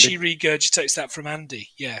 Yeah, from Andy. She regurgitates that from Andy.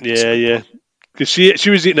 Yeah. Yeah. Because she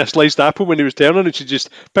was eating a sliced apple when he was telling her, and she just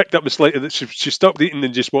picked up the slice. She stopped eating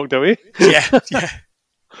and just walked away. Yeah.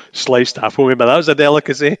 Sliced apple, maybe that was a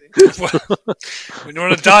delicacy. Well, when you're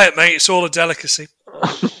on a diet, mate, it's all a delicacy.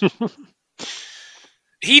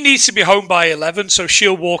 He needs to be home by 11, so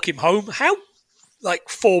she'll walk him home. How,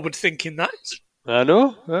 forward thinking that is. I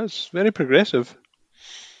know, that's very progressive.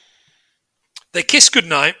 They kiss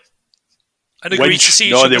goodnight and agree to see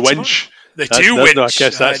each other. No, they winch. They do winch. No, I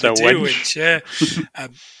guess that's a winch. Yeah.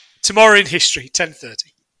 Tomorrow in history,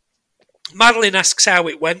 10:30. Madeline asks how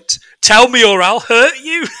it went. Tell me or I'll hurt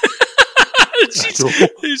you.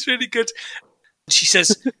 It's really good. She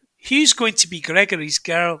says, who's going to be Gregory's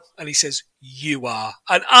girl? And he says, you are.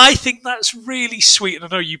 And I think that's really sweet. And I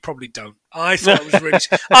know you probably don't. I thought it was really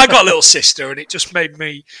sweet. I got a little sister, and it just made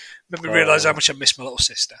me realise how much I miss my little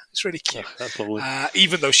sister. It's really cute. That's lovely.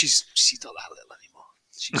 Even though she's not that little anymore.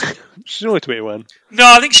 She's only 21. No,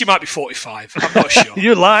 I think she might be 45. I'm not sure.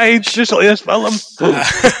 You lied, just like this film.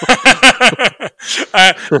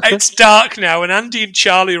 It's dark now, and Andy and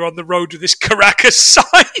Charlie are on the road with this Caracas sign.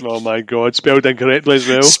 Oh my God, spelled incorrectly as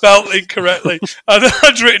well. Spelled incorrectly. And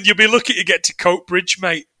I'd written, you'll be lucky to get to Cope Bridge,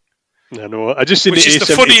 mate. I know. I just seen Which the is A73.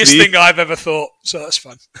 the funniest thing I've ever thought, so that's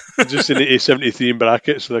fun. I just seen the A73 in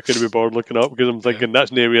brackets, so I couldn't be bored looking up, because I'm thinking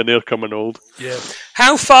that's nowhere near coming old. Yeah.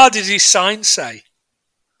 How far did his sign say?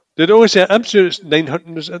 Did it always say, I'm sure it's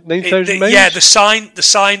 9,000 miles? Yeah, the sign,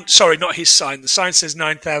 sorry, not his sign. The sign says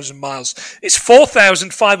 9,000 miles. It's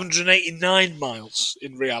 4,589 miles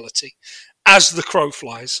in reality, as the crow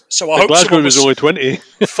flies. So I hope Glasgow was only 20.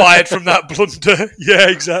 Fired from that blunder. Yeah,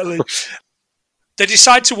 exactly. They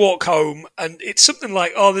decide to walk home, and it's something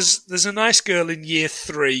like, there's a nice girl in year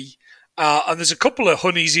 3, and there's a couple of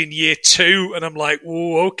honeys in year 2, and I'm like,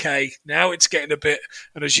 oh, okay, now it's getting a bit,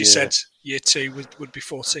 and as you said, year 2 would be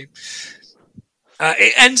 14.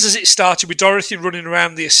 It ends as it started with Dorothy running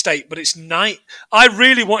around the estate, but it's night. I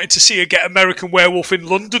really wanted to see her get American Werewolf in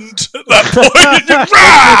London at that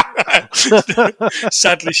point.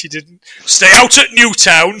 Sadly, she didn't. Stay out at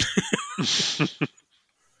Newtown.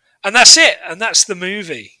 And that's it. And that's the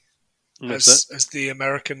movie, as the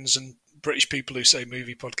Americans and British people who say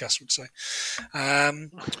movie podcast would say. I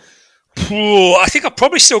think I've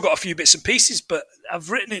probably still got a few bits and pieces, but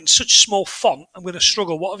I've written it in such small font, I'm going to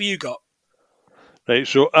struggle. What have you got? Right,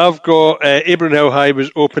 so I've got Abraham Hill High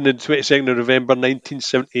was opened on 22nd of November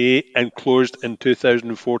 1978 and closed in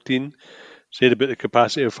 2014. Said about the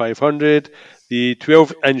capacity of 500. The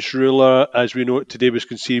 12-inch ruler, as we know it today, was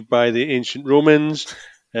conceived by the ancient Romans.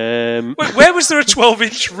 Wait, where was there a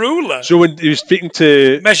 12-inch ruler? So when he was speaking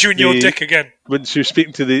to measuring your dick again, when she was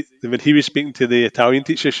speaking to when he was speaking to the Italian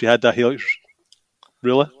teacher, she had that helix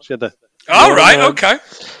ruler. She had a. Okay.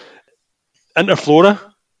 Interflora.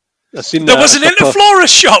 I've seen there was an Interflora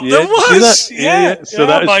shop. Yeah, there was. Yeah. So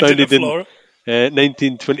that was founded in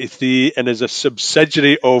 1923 and is a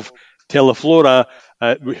subsidiary of Teleflora,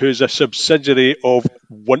 who's a subsidiary of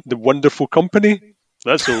the Wonderful Company.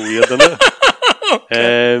 That's so weird, isn't it?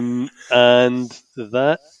 Okay. And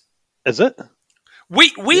that is it.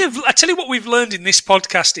 We have. I tell you what, we've learned in this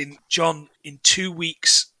podcasting, John. In 2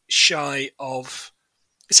 weeks shy of,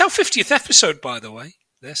 it's our 50th episode, by the way.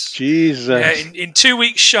 This Jesus. Yeah, in 2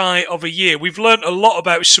 weeks shy of a year, we've learned a lot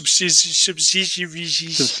about subsidiaries,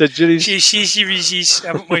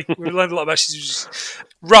 haven't we? We've learned a lot about subsidiaries.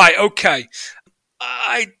 Right. Okay.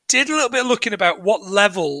 I did a little bit of looking about what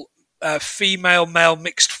level female-male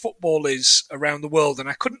mixed football is around the world, and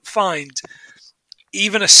I couldn't find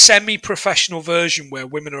even a semi-professional version where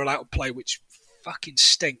women are allowed to play, which fucking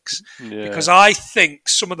stinks. Yeah. Because I think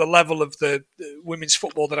some of the level of the women's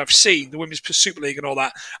football that I've seen, the Women's Super League and all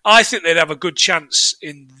that, I think they'd have a good chance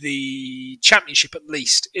in the Championship at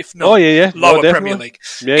least, if not lower Premier League.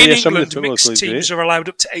 In England, mixed teams are allowed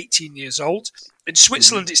up to 18 years old. In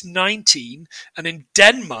Switzerland, it's 19, and in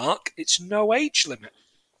Denmark, it's no age limit.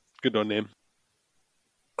 Good on him.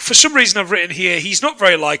 For some reason, I've written here, he's not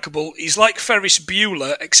very likeable. He's like Ferris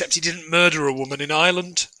Bueller, except he didn't murder a woman in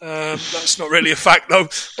Ireland. That's not really a fact, though.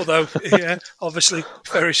 Although, yeah, obviously,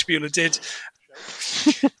 Ferris Bueller did.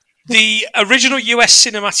 The original US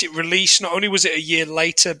cinematic release, not only was it a year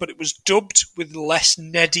later, but it was dubbed with less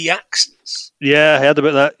Neddy accents. Yeah, I heard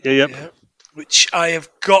about that. Yeah. which I have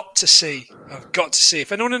got to see. I've got to see.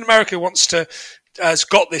 If anyone in America has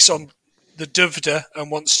got this on the Duvda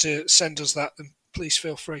and wants to send us that, then please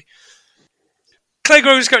feel free. Clay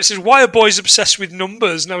Grover's character says, "Why are boys obsessed with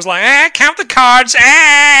numbers?" And I was like, count the cards.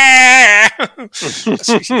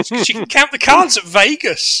 She can count the cards at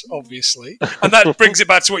Vegas, obviously. And that brings it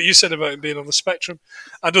back to what you said about him being on the spectrum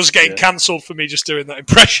and us getting cancelled for me just doing that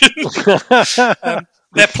impression.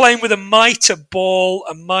 They're playing with a mitre ball.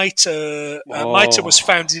 A mitre was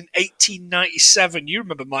founded in 1897. You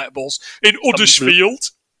remember mitre balls in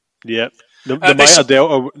Uddersfield? Yeah. The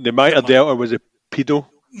mitre delta was a pedo.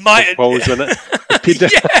 Balls in it.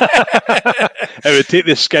 It would take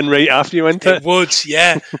the skin right after you went it. It would,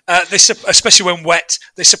 yeah. Especially when wet.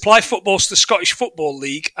 They supply footballs to the Scottish Football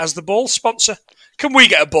League as the ball sponsor. Can we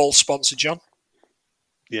get a ball sponsor, John?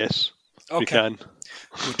 Yes, we can.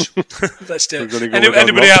 Good. Let's do it.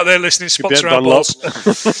 Anybody out there listening, sponsor our balls.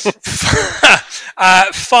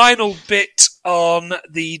 Final bit on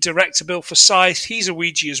the director, Bill Forsyth. He's a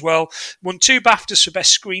Ouija as well. Won 2 BAFTAs for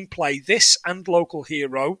Best Screenplay, this and Local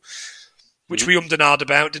Hero, which we ummed and ahed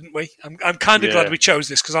about, didn't we? I'm kind of glad we chose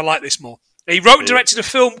this because I like this more. He wrote and directed a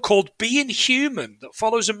film called Being Human that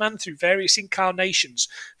follows a man through various incarnations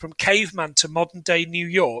from caveman to modern-day New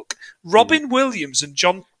York. Robin Williams and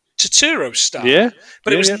John Turturro star.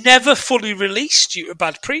 But it was never fully released due to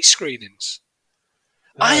bad pre-screenings.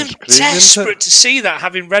 I am desperate to see that,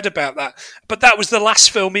 having read about that. But that was the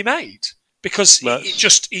last film he made because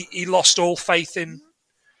he lost all faith in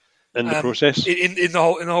the process. In the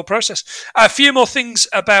whole process. A few more things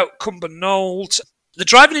about Cumbernauld. The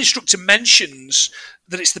driving instructor mentions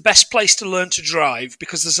that it's the best place to learn to drive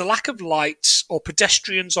because there's a lack of lights or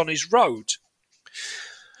pedestrians on his road.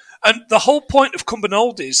 And the whole point of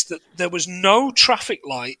Cumbernauld is that there was no traffic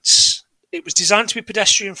lights. It was designed to be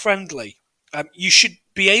pedestrian friendly. You should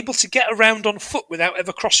be able to get around on foot without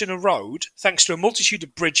ever crossing a road, thanks to a multitude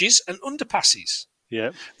of bridges and underpasses.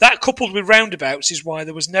 Yeah. That, coupled with roundabouts, is why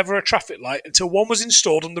there was never a traffic light until one was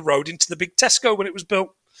installed on the road into the big Tesco when it was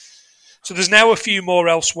built. So there's now a few more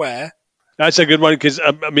elsewhere. That's a good one because,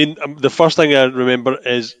 the first thing I remember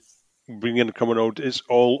is bringing in Cumbernauld, it's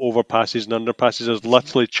all overpasses and underpasses. There's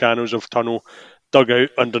literally channels of tunnel dug out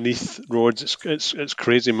underneath roads. It's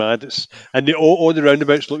crazy mad. All the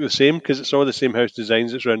roundabouts look the same because it's all the same house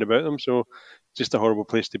designs that's round about them. So just a horrible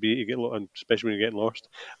place to be. Especially when you're getting lost.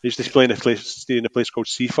 I used to stay in a place called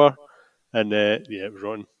Seafar, and it was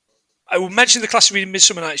rotten. I will mention the class reading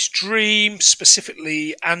Midsummer Night's Dream,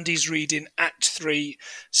 specifically Andy's reading Act 3,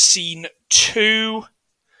 Scene 2.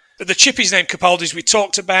 The Chippies named Capaldi's we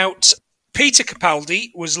talked about. Peter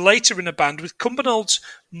Capaldi was later in a band with Cumbernault's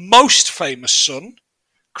most famous son,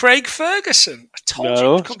 Craig Ferguson. I told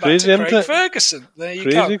you to come back to Craig Ferguson. There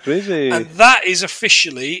you go. Crazy. And that is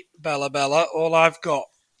officially, Bella, all I've got.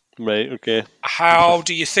 Right, okay. How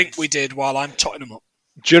do you think we did while I'm totting them up?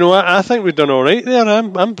 Do you know what? I think we've done all right there.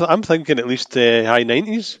 I'm thinking at least high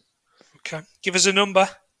 90s. Okay. Give us a number.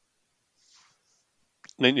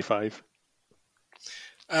 95.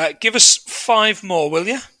 Give us 5 more, will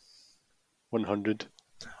you? 100.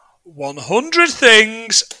 100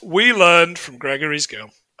 things we learned from Gregory's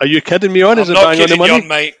Girl. Are you kidding me on? Is it bang on the money? I'm not kidding you on,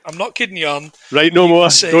 mate. I'm not kidding you on. Right, no more.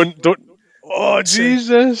 Don't. Oh,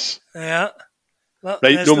 Jesus. Yeah. Well,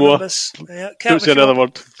 right, no more. Yeah, don't say another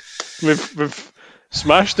word. We've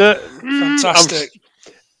smashed it. Fantastic.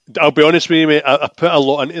 I'll be honest with you, mate. I put a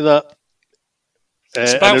lot into that.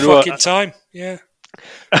 It's about fucking time. Yeah.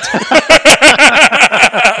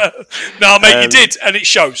 No, mate, you did, and it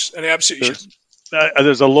shows, and it absolutely shows.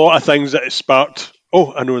 There's a lot of things that it sparked.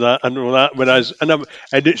 Oh, I know that. Whereas, and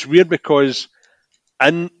it's weird because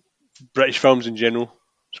in British films in general,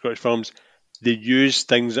 Scottish films, they use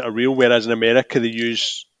things that are real, whereas in America they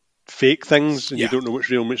use fake things, and you don't know what's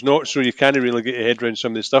real and what's not. So you can't really get your head around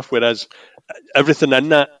some of the stuff. Whereas everything in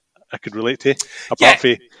that I could relate to, apart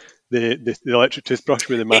from the electric toothbrush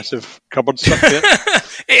with the massive cupboard stuff there.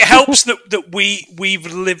 It helps that we've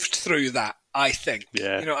lived through that, I think.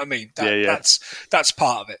 Yeah. You know what I mean? That's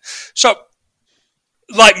part of it. So,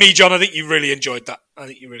 like me, John, I think you really enjoyed that.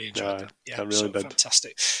 that. Yeah, I really did.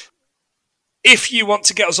 Fantastic. If you want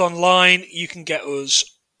to get us online, you can get us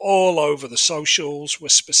all over the socials. We're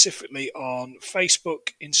specifically on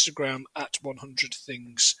Facebook, Instagram at 100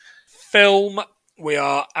 Things Film. We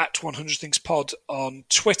are at 100 Things Pod on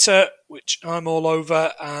Twitter, which I'm all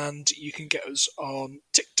over, and you can get us on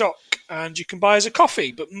TikTok and you can buy us a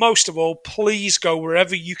coffee. But most of all, please go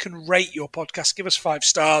wherever you can rate your podcast. Give us 5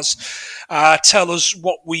 stars. Tell us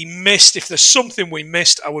what we missed. If there's something we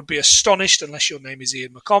missed, I would be astonished, unless your name is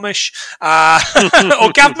Ian McComish.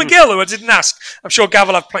 Or Gav McGill, who I didn't ask. I'm sure Gav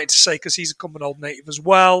will have plenty to say because he's a common old native as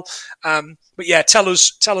well. But yeah, tell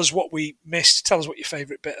us what we missed. Tell us what your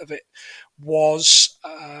favourite bit of it was.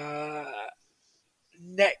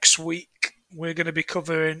 Next week, we're going to be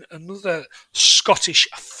covering another Scottish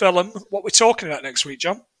film. What we're talking about next week,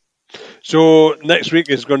 John? So next week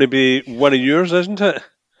is going to be one of yours, isn't it?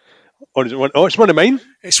 Or is it one? Oh, it's one of mine.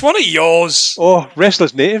 It's one of yours. Oh,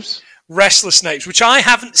 Restless Natives. Restless Natives, which I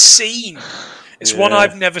haven't seen. It's one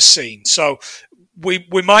I've never seen. So we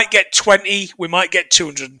might get 20, we might get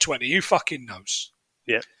 220. Who fucking knows?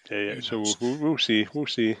 Yeah. So we'll see. We'll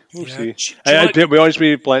see. To be honest with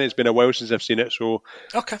you, Blind, it's been a while since I've seen it, so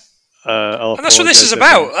okay. And that's what this is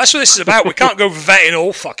about. That's what this is about. We can't go vetting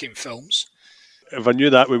all fucking films. If I knew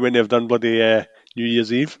that, we wouldn't have done bloody New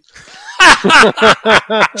Year's Eve.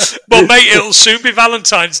 Well, mate, it'll soon be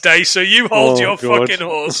Valentine's Day, so you hold your fucking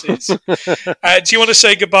horses. Do you want to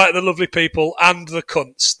say goodbye to the lovely people and the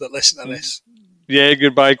cunts that listen to this? Yeah,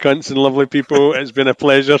 goodbye, cunts and lovely people. It's been a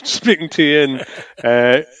pleasure speaking to you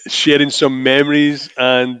and sharing some memories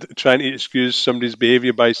and trying to excuse somebody's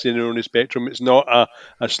behaviour by saying they're on the spectrum. It's not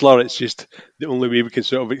a slur, it's just the only way we can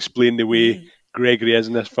sort of explain the way Gregory is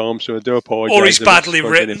in this film, so I do apologise. Or he's badly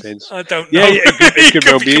written. I don't know. Yeah, it could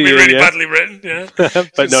well be. Could be really badly written, yeah.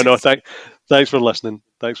 But no, thanks for listening.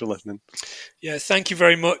 Yeah, thank you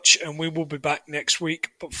very much, and we will be back next week.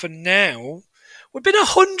 But for now, we've been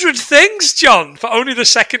 100 things, John, for only the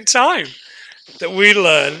second time that we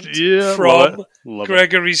learned from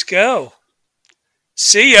Gregory's girl.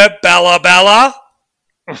 See ya, Bella.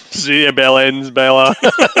 See ya, Bella.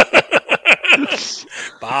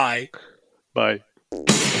 Bye. Bye.